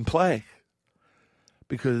 He couldn't play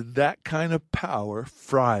because that kind of power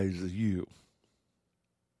fries you.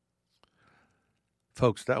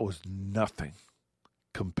 Folks, that was nothing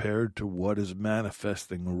compared to what is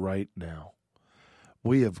manifesting right now.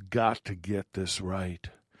 We have got to get this right.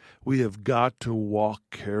 We have got to walk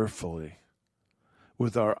carefully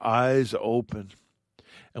with our eyes open,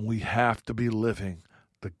 and we have to be living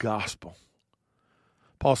the gospel.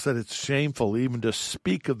 Paul said it's shameful even to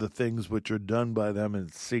speak of the things which are done by them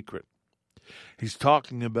in secret. He's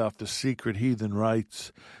talking about the secret heathen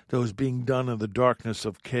rites that was being done in the darkness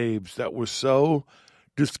of caves that were so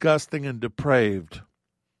disgusting and depraved.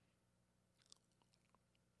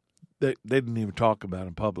 They didn't even talk about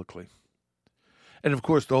them publicly. And of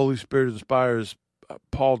course, the Holy Spirit inspires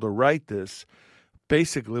Paul to write this.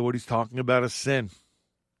 Basically, what he's talking about is sin.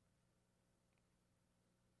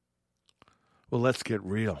 Well, let's get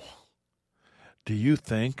real. Do you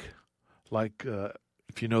think, like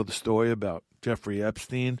if you know the story about Jeffrey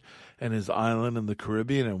Epstein and his island in the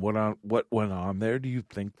Caribbean and what went on there, do you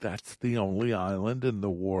think that's the only island in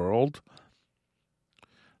the world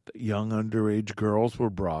that young underage girls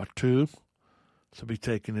were brought to be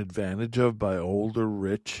taken advantage of by older,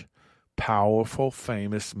 rich, powerful,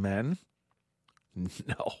 famous men?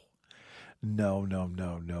 No.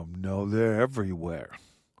 They're everywhere.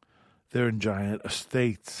 They're in giant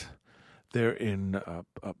estates. They're in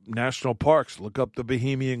national parks. Look up the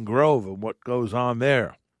Bohemian Grove and what goes on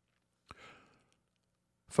there.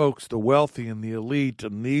 Folks, the wealthy and the elite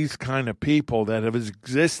and these kind of people that have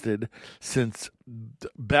existed since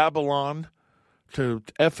Babylon to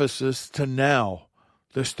Ephesus to now,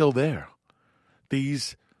 they're still there.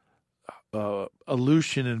 These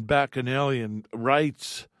Eleusinian and Bacchanalian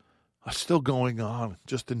rites are still going on,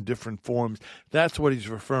 just in different forms. That's what he's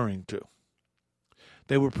referring to.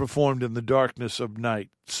 They were performed in the darkness of night,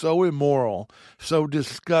 so immoral, so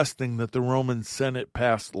disgusting that the Roman Senate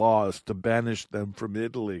passed laws to banish them from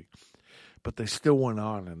Italy. But they still went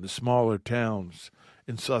on in the smaller towns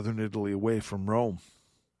in southern Italy away from Rome.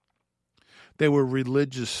 They were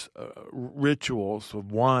religious rituals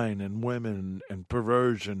of wine and women and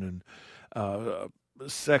perversion and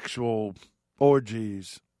sexual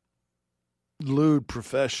orgies, lewd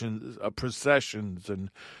processions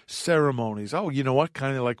and ceremonies. Oh, you know what?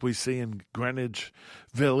 Kind of like we see in Greenwich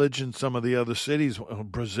Village and some of the other cities,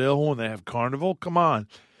 Brazil, when they have carnival. Come on.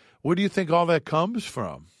 Where do you think all that comes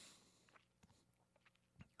from?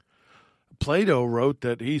 Plato wrote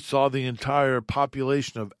that he saw the entire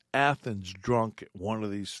population of Athens drunk at one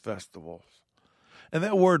of these festivals. And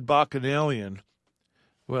that word bacchanalian,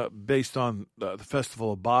 well, based on the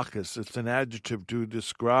festival of Bacchus, it's an adjective to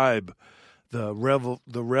describe the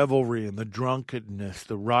revelry and the drunkenness,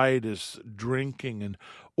 the riotous drinking and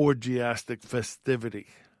orgiastic festivity.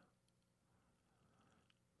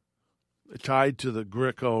 Tied to the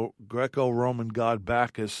Greco-Roman god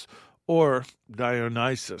Bacchus or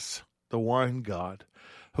Dionysus, the wine god,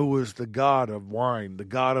 who was the god of wine, the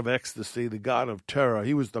god of ecstasy, the god of terror.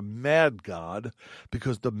 He was the mad god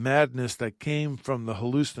because the madness that came from the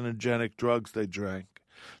hallucinogenic drugs they drank.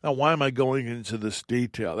 Now, why am I going into this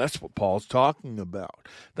detail? That's what Paul's talking about.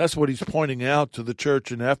 That's what he's pointing out to the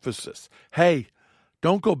church in Ephesus. Hey,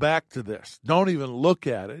 don't go back to this. Don't even look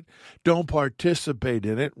at it. Don't participate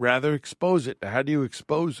in it. Rather, expose it. How do you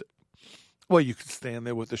expose it? Well, you can stand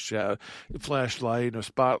there with a flashlight, a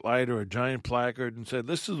spotlight, or a giant placard and say,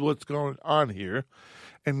 this is what's going on here.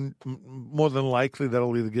 And more than likely,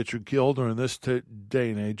 that'll either get you killed or in this day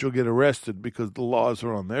and age, you'll get arrested because the laws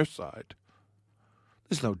are on their side.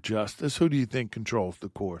 There's no justice. Who do you think controls the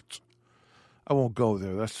courts? I won't go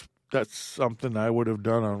there. That's something I would have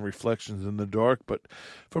done on Reflections in the Dark, but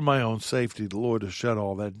for my own safety, the Lord has shut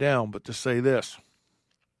all that down. But to say this,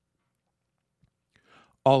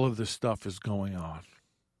 all of this stuff is going on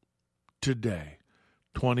today,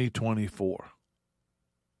 2024.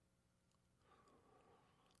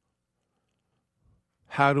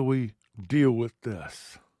 How do we deal with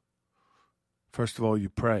this? First of all, you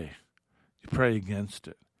pray. You pray against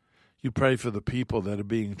it. You pray for the people that are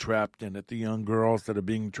being trapped in it, the young girls that are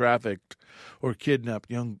being trafficked or kidnapped,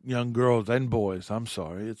 young girls and boys. I'm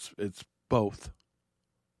sorry, it's both.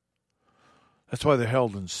 That's why they're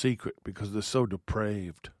held in secret, because they're so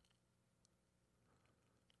depraved.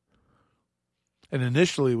 And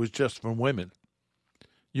initially it was just for women.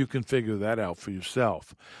 You can figure that out for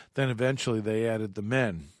yourself. Then eventually they added the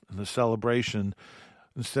men, and the celebration,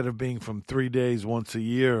 instead of being from 3 days once a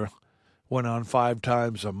year, went on 5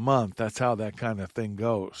 times a month. That's how that kind of thing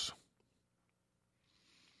goes.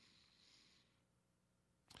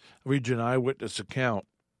 I read you an eyewitness account.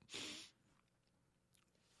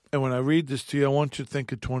 And when I read this to you, I want you to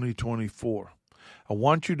think of 2024. I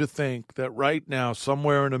want you to think that right now,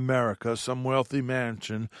 somewhere in America, some wealthy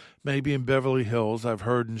mansion, maybe in Beverly Hills, I've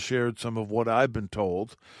heard and shared some of what I've been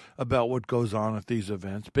told about what goes on at these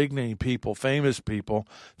events. Big-name people, famous people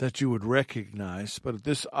that you would recognize. But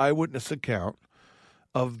this eyewitness account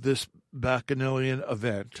of this bacchanalian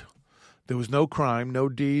event, there was no crime, no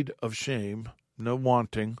deed of shame, no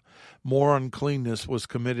wanting. More uncleanness was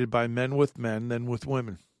committed by men with men than with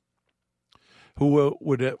women.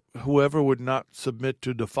 Whoever would not submit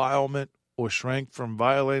to defilement or shrank from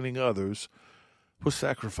violating others was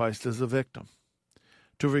sacrificed as a victim.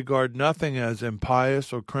 To regard nothing as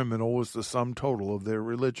impious or criminal was the sum total of their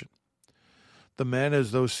religion. The men,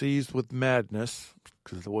 as though seized with madness,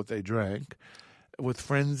 because of what they drank, with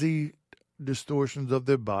frenzy distortions of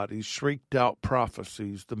their bodies, shrieked out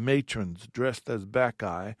prophecies. The matrons, dressed as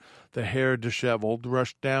Bacchae, the hair disheveled,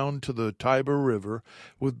 rushed down to the Tiber River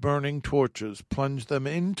with burning torches, plunged them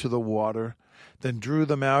into the water, then drew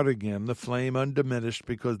them out again, the flame undiminished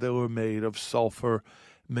because they were made of sulfur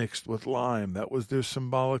mixed with lime. That was their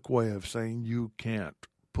symbolic way of saying, you can't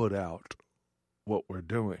put out what we're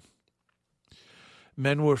doing.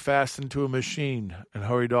 Men were fastened to a machine and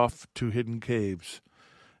hurried off to hidden caves,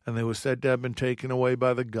 and they were said to have been taken away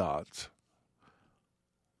by the gods.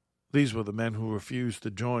 These were the men who refused to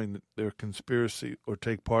join their conspiracy or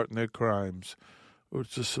take part in their crimes or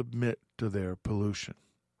to submit to their pollution.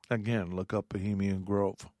 Again, look up Bohemian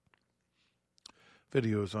Grove.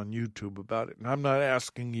 Videos on YouTube about it. And I'm not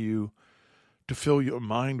asking you to fill your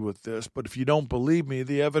mind with this, but if you don't believe me,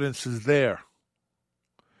 the evidence is there.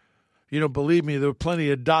 You don't believe me, there are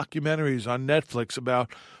plenty of documentaries on Netflix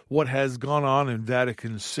about what has gone on in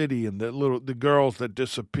Vatican City and the girls that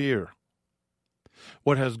disappear.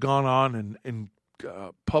 What has gone on in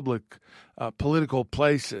public political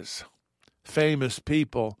places. Famous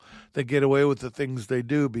people that get away with the things they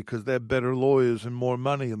do because they have better lawyers and more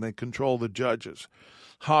money and they control the judges.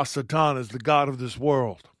 Ha-Satan is the god of this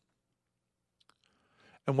world.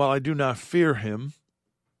 And while I do not fear him,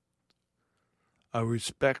 I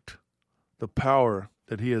respect the power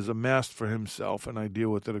that he has amassed for himself, and I deal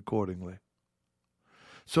with it accordingly.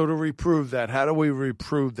 So to reprove that, how do we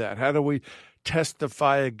reprove that? How do we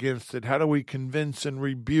testify against it? How do we convince and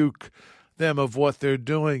rebuke them of what they're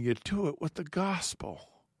doing? You do it with the gospel.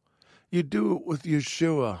 You do it with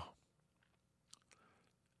Yeshua.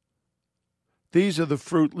 These are the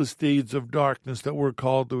fruitless deeds of darkness that we're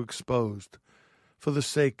called to expose for the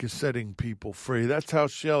sake of setting people free. That's how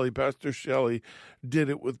Pastor Shelley, did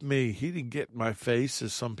it with me. He didn't get in my face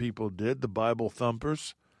as some people did, the Bible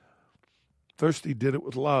thumpers. First, he did it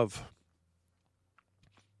with love.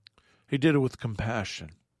 He did it with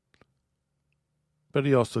compassion. But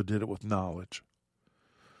he also did it with knowledge.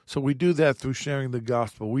 So we do that through sharing the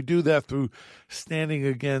gospel. We do that through standing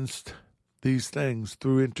against these things,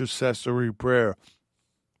 through intercessory prayer.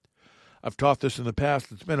 I've taught this in the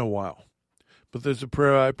past. It's been a while. But there's a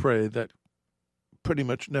prayer I pray that pretty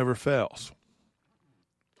much never fails.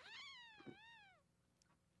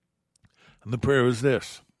 And the prayer is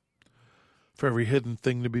this: for every hidden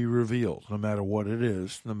thing to be revealed, no matter what it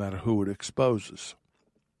is, no matter who it exposes.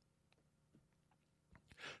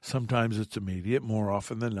 Sometimes it's immediate. More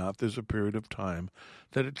often than not, there's a period of time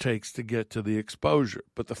that it takes to get to the exposure.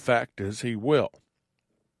 But the fact is, he will.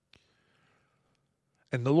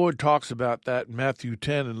 And the Lord talks about that in Matthew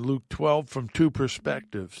 10 and Luke 12 from two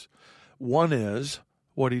perspectives. One is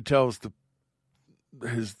what he tells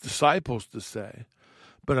his disciples to say.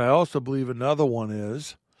 But I also believe another one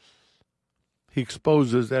is he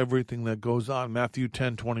exposes everything that goes on. Matthew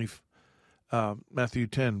 10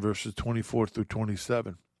 verses 24 through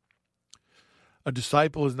 27. A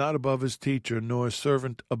disciple is not above his teacher, nor a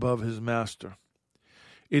servant above his master.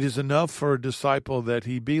 It is enough for a disciple that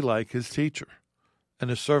he be like his teacher, and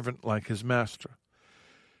a servant like his master.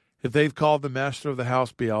 If they've called the master of the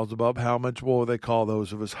house Beelzebub, how much more will they call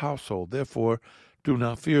those of his household? Therefore, do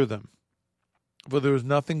not fear them. For there is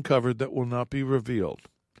nothing covered that will not be revealed,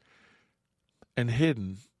 and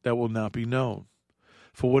hidden that will not be known.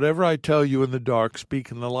 For whatever I tell you in the dark, speak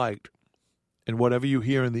in the light, and whatever you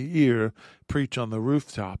hear in the ear, preach on the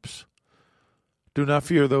rooftops. Do not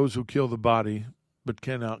fear those who kill the body, but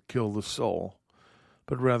cannot kill the soul,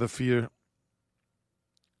 but rather fear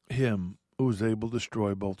him who is able to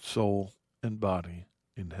destroy both soul and body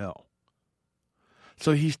in hell.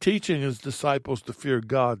 So he's teaching his disciples to fear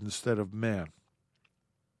God instead of man.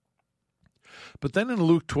 But then in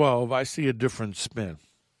Luke 12, I see a different spin.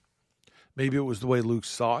 Maybe it was the way Luke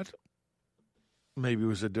saw it. Maybe it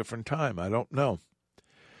was a different time. I don't know.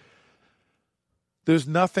 There's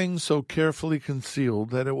nothing so carefully concealed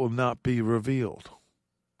that it will not be revealed,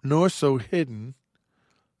 nor so hidden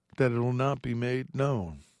that it will not be made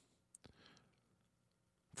known.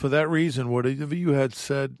 For that reason, whatever you have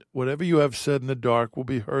said in the dark will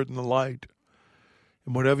be heard in the light,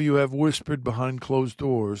 and whatever you have whispered behind closed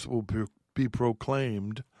doors will be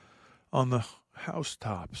proclaimed on the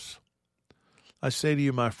housetops. I say to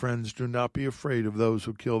you, my friends, do not be afraid of those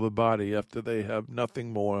who kill the body after they have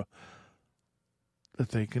nothing more that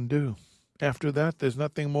they can do. After that, there's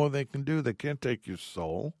nothing more they can do. They can't take your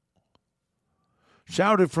soul.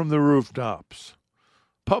 Shout it from the rooftops.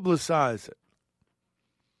 Publicize it.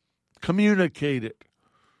 Communicate it.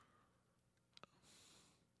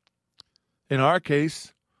 In our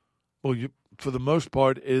case, for the most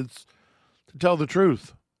part, it's to tell the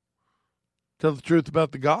truth. Tell the truth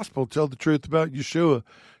about the gospel. Tell the truth about Yeshua.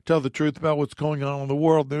 Tell the truth about what's going on in the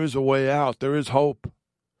world. There is a way out. There is hope.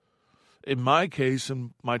 In my case,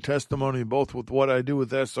 and my testimony, both with what I do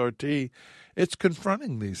with SRT, it's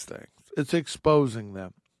confronting these things. It's exposing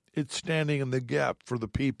them. It's standing in the gap for the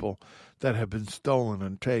people that have been stolen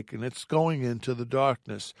and taken. It's going into the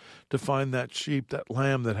darkness to find that sheep, that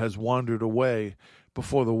lamb that has wandered away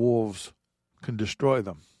before the wolves can destroy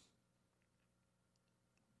them.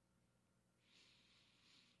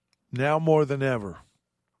 Now more than ever,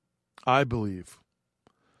 I believe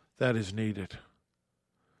that is needed.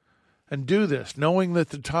 And do this, knowing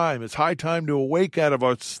that it's high time to awake out of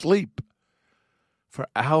our sleep, for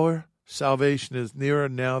our salvation is nearer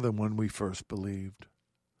now than when we first believed.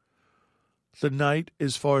 The night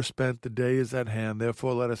is far spent, the day is at hand.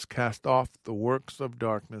 Therefore let us cast off the works of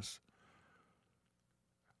darkness,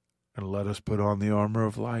 and let us put on the armor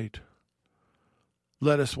of light.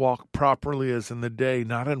 Let us walk properly as in the day,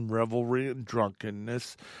 not in revelry and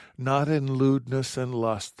drunkenness, not in lewdness and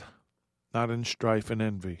lust, not in strife and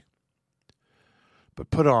envy. But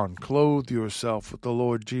clothe yourself with the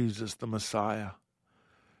Lord Jesus, the Messiah,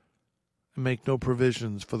 and make no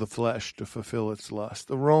provisions for the flesh to fulfill its lust.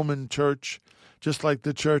 The Roman church, just like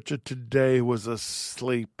the church of today, was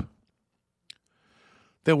asleep.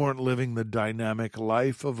 They weren't living the dynamic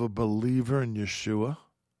life of a believer in Yeshua.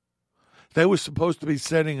 They were supposed to be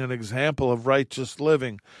setting an example of righteous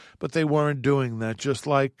living, but they weren't doing that, just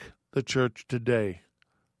like the church today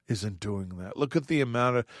isn't doing that. Look at the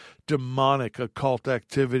amount of demonic occult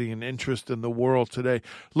activity and interest in the world today.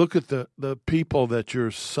 Look at the people that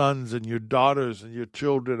your sons and your daughters and your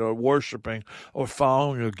children are worshiping or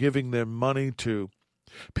following or giving their money to.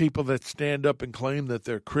 People that stand up and claim that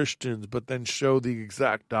they're Christians but then show the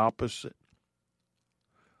exact opposite.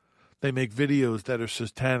 They make videos that are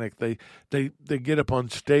satanic. They get up on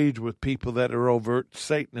stage with people that are overt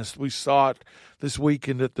Satanists. We saw it this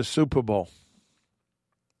weekend at the Super Bowl.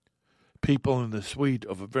 People in the suite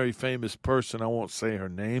of a very famous person, I won't say her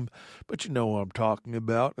name, but you know what I'm talking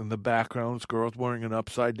about. In the background, this girl's wearing an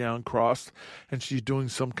upside-down cross, and she's doing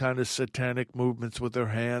some kind of satanic movements with her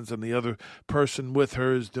hands, and the other person with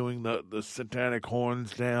her is doing the satanic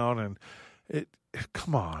horns down. And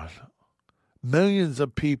come on. Millions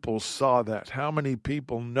of people saw that. How many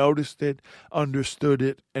people noticed it, understood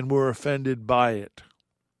it, and were offended by it?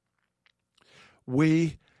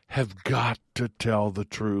 We have got to tell the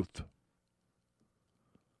truth.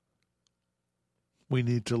 We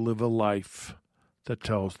need to live a life that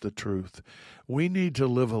tells the truth. We need to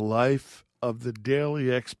live a life of the daily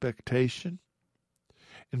expectation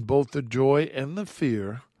in both the joy and the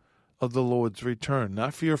fear of the Lord's return.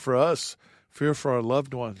 Not fear for us, fear for our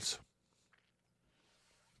loved ones.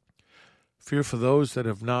 Fear for those that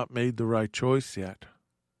have not made the right choice yet.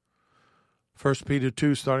 1 Peter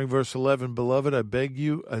 2, starting verse 11, Beloved, I beg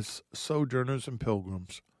you as sojourners and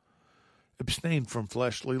pilgrims, abstain from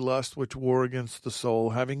fleshly lust which war against the soul,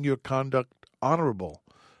 having your conduct honorable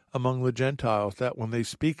among the Gentiles, that when they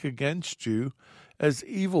speak against you as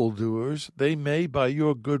evildoers, they may, by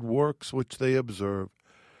your good works which they observe,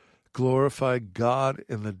 glorify God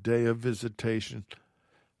in the day of visitation.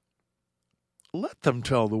 Let them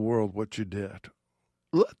tell the world what you did.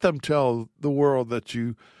 Let them tell the world that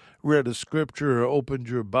you read a scripture or opened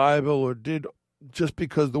your Bible or did just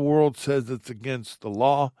because the world says it's against the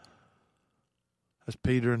law. As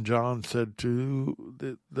Peter and John said to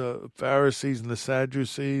the Pharisees and the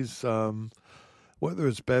Sadducees, whether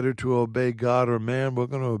it's better to obey God or man, we're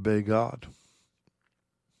going to obey God.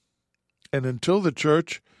 And until the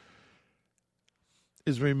church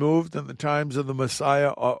is removed and the times of the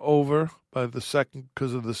Messiah are over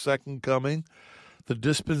because of the second coming, the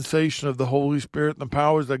dispensation of the Holy Spirit and the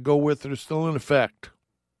powers that go with it are still in effect.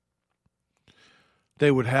 They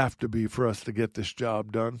would have to be for us to get this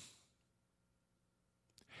job done.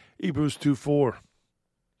 Hebrews 2:4.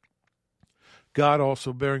 God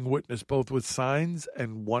also bearing witness both with signs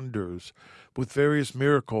and wonders, with various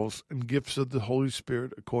miracles and gifts of the Holy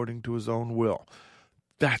Spirit according to his own will.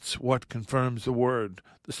 That's what confirms the word.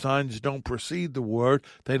 The signs don't precede the word.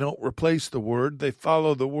 They don't replace the word. They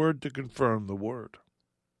follow the word to confirm the word.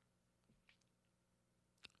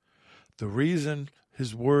 The reason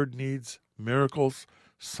his word needs miracles,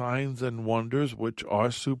 signs, and wonders, which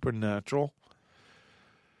are supernatural,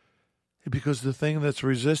 because the thing that's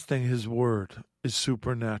resisting his word is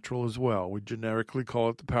supernatural as well. We generically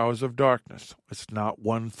call it the powers of darkness. It's not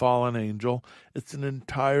one fallen angel. It's an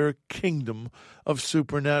entire kingdom of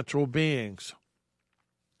supernatural beings.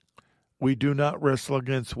 We do not wrestle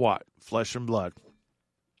against what? Flesh and blood.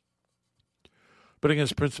 But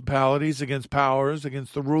against principalities, against powers,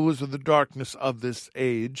 against the rulers of the darkness of this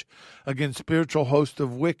age, against spiritual hosts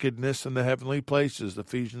of wickedness in the heavenly places.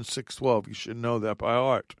 Ephesians 6:12. You should know that by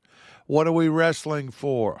heart. What are we wrestling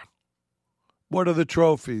for? What are the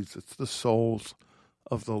trophies? It's the souls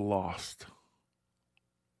of the lost.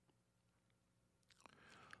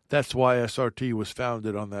 That's why SRT was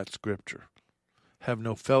founded on that scripture. Have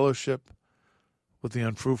no fellowship with the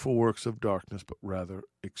unfruitful works of darkness, but rather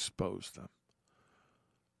expose them.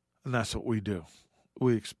 And that's what we do.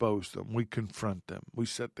 We expose them. We confront them. We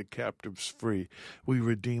set the captives free. We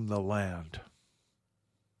redeem the land.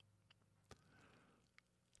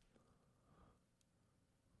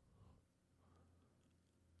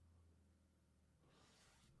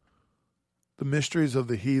 The mysteries of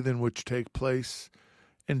the heathen which take place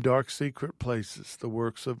in dark secret places, the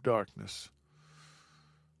works of darkness.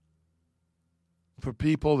 For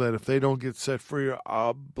people that if they don't get set free are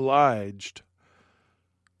obliged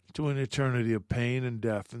to an eternity of pain and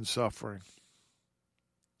death and suffering.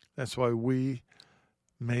 That's why we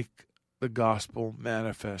make the gospel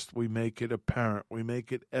manifest. We make it apparent. We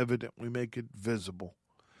make it evident. We make it visible.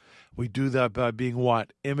 We do that by being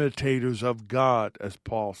what? Imitators of God, as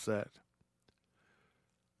Paul said.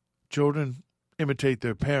 Children imitate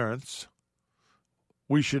their parents.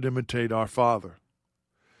 We should imitate our Father.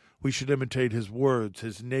 We should imitate his words,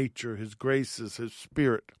 his nature, his graces, his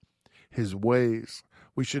spirit, his ways.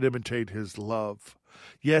 We should imitate his love.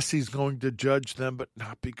 Yes, he's going to judge them, but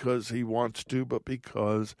not because he wants to, but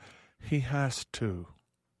because he has to.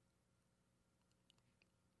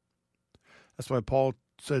 That's why Paul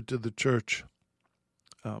said to the church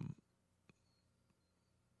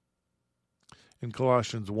in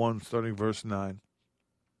Colossians 1, starting verse 9,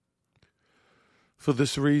 for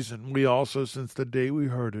this reason, we also, since the day we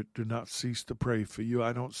heard it, do not cease to pray for you.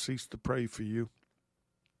 I don't cease to pray for you.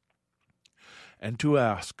 And to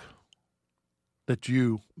ask that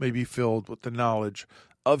you may be filled with the knowledge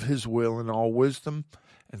of his will in all wisdom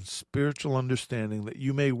and spiritual understanding, that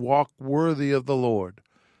you may walk worthy of the Lord,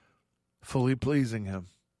 fully pleasing him,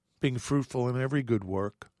 being fruitful in every good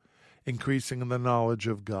work, increasing in the knowledge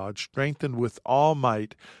of God, strengthened with all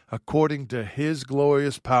might according to his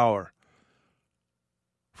glorious power,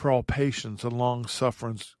 for all patience and long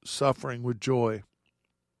suffering with joy,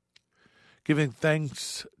 giving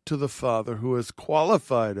thanks to the Father who has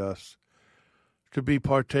qualified us to be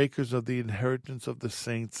partakers of the inheritance of the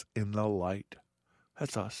saints in the light.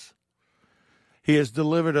 That's us. He has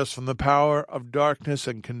delivered us from the power of darkness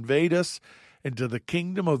and conveyed us into the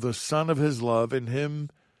kingdom of the Son of his love, in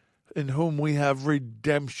whom we have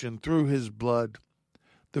redemption through his blood,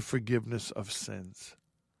 the forgiveness of sins.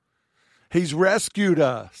 He's rescued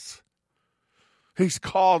us. He's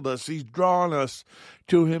called us. He's drawn us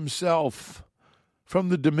to himself from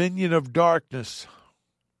the dominion of darkness.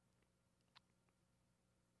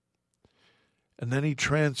 And then he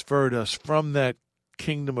transferred us from that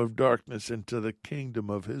kingdom of darkness into the kingdom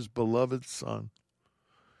of his beloved Son,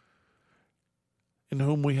 in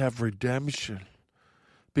whom we have redemption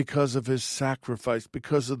because of his sacrifice,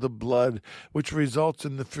 because of the blood, which results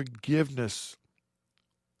in the forgiveness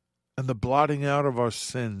and the blotting out of our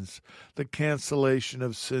sins, the cancellation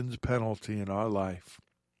of sin's penalty in our life.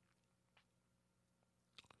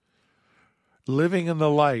 Living in the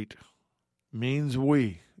light means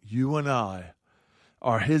we, you and I,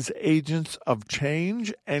 are his agents of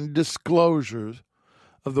change and disclosures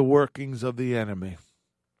of the workings of the enemy.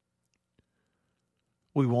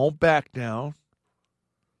 We won't back down,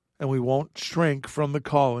 and we won't shrink from the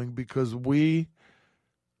calling, because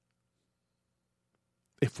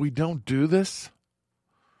if we don't do this,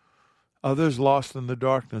 others lost in the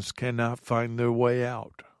darkness cannot find their way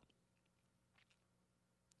out.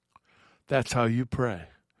 That's how you pray.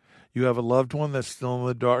 You have a loved one that's still in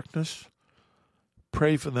the darkness,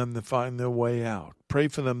 pray for them to find their way out. Pray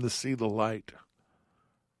for them to see the light.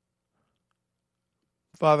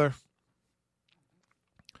 Father,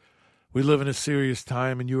 We live in a serious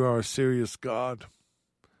time, and you are a serious God.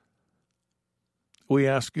 We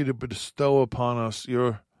ask you to bestow upon us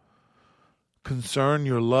your concern,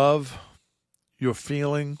 your love, your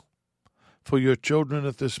feeling for your children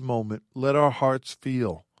at this moment. Let our hearts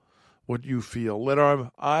feel what you feel. Let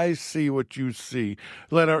our eyes see what you see.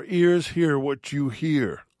 Let our ears hear what you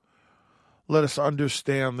hear. Let us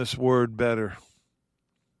understand this word better.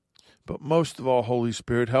 But most of all, Holy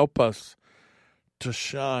Spirit, help us to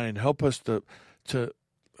shine. Help us to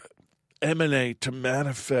emanate, to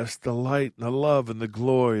manifest the light and the love and the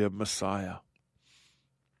glory of Messiah.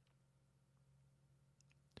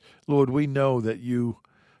 Lord, we know that you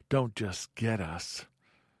don't just get us.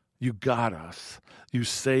 You got us. You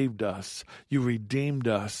saved us. You redeemed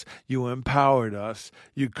us. You empowered us.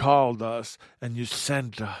 You called us, and you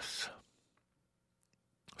sent us.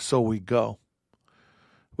 So we go.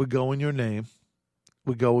 We go in your name.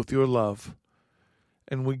 We go with your love.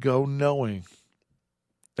 And we go knowing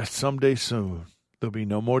that someday soon there'll be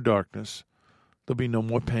no more darkness. There'll be no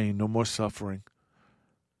more pain, no more suffering.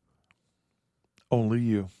 Only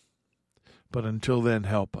you. But until then,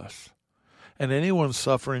 help us. And anyone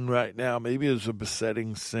suffering right now, maybe there's a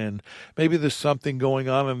besetting sin. Maybe there's something going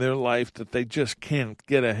on in their life that they just can't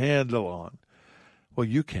get a handle on. Well,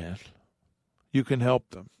 you can. You can help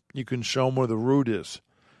them. You can show them where the root is.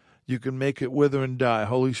 You can make it wither and die.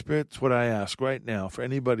 Holy Spirit, it's what I ask right now for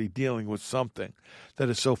anybody dealing with something that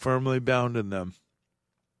is so firmly bound in them.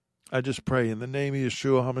 I just pray in the name of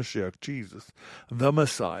Yeshua HaMashiach, Jesus, the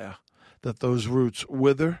Messiah, that those roots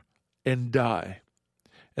wither and die,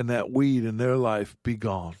 and that weed in their life be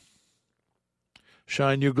gone.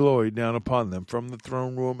 Shine your glory down upon them from the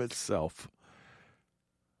throne room itself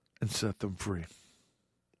and set them free.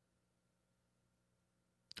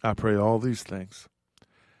 I pray all these things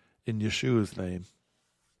in Yeshua's name.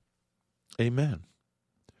 Amen.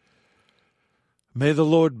 May the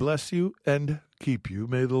Lord bless you and keep you.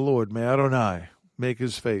 May the Lord, may Adonai, make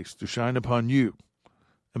his face to shine upon you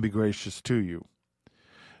and be gracious to you.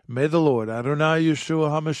 May the Lord, Adonai Yeshua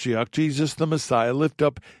HaMashiach, Jesus the Messiah, lift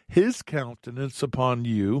up his countenance upon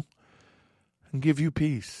you and give you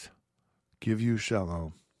peace, give you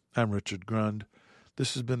shalom. I'm Richard Grund.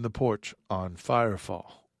 This has been The Porch on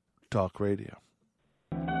Firefall Talk Radio.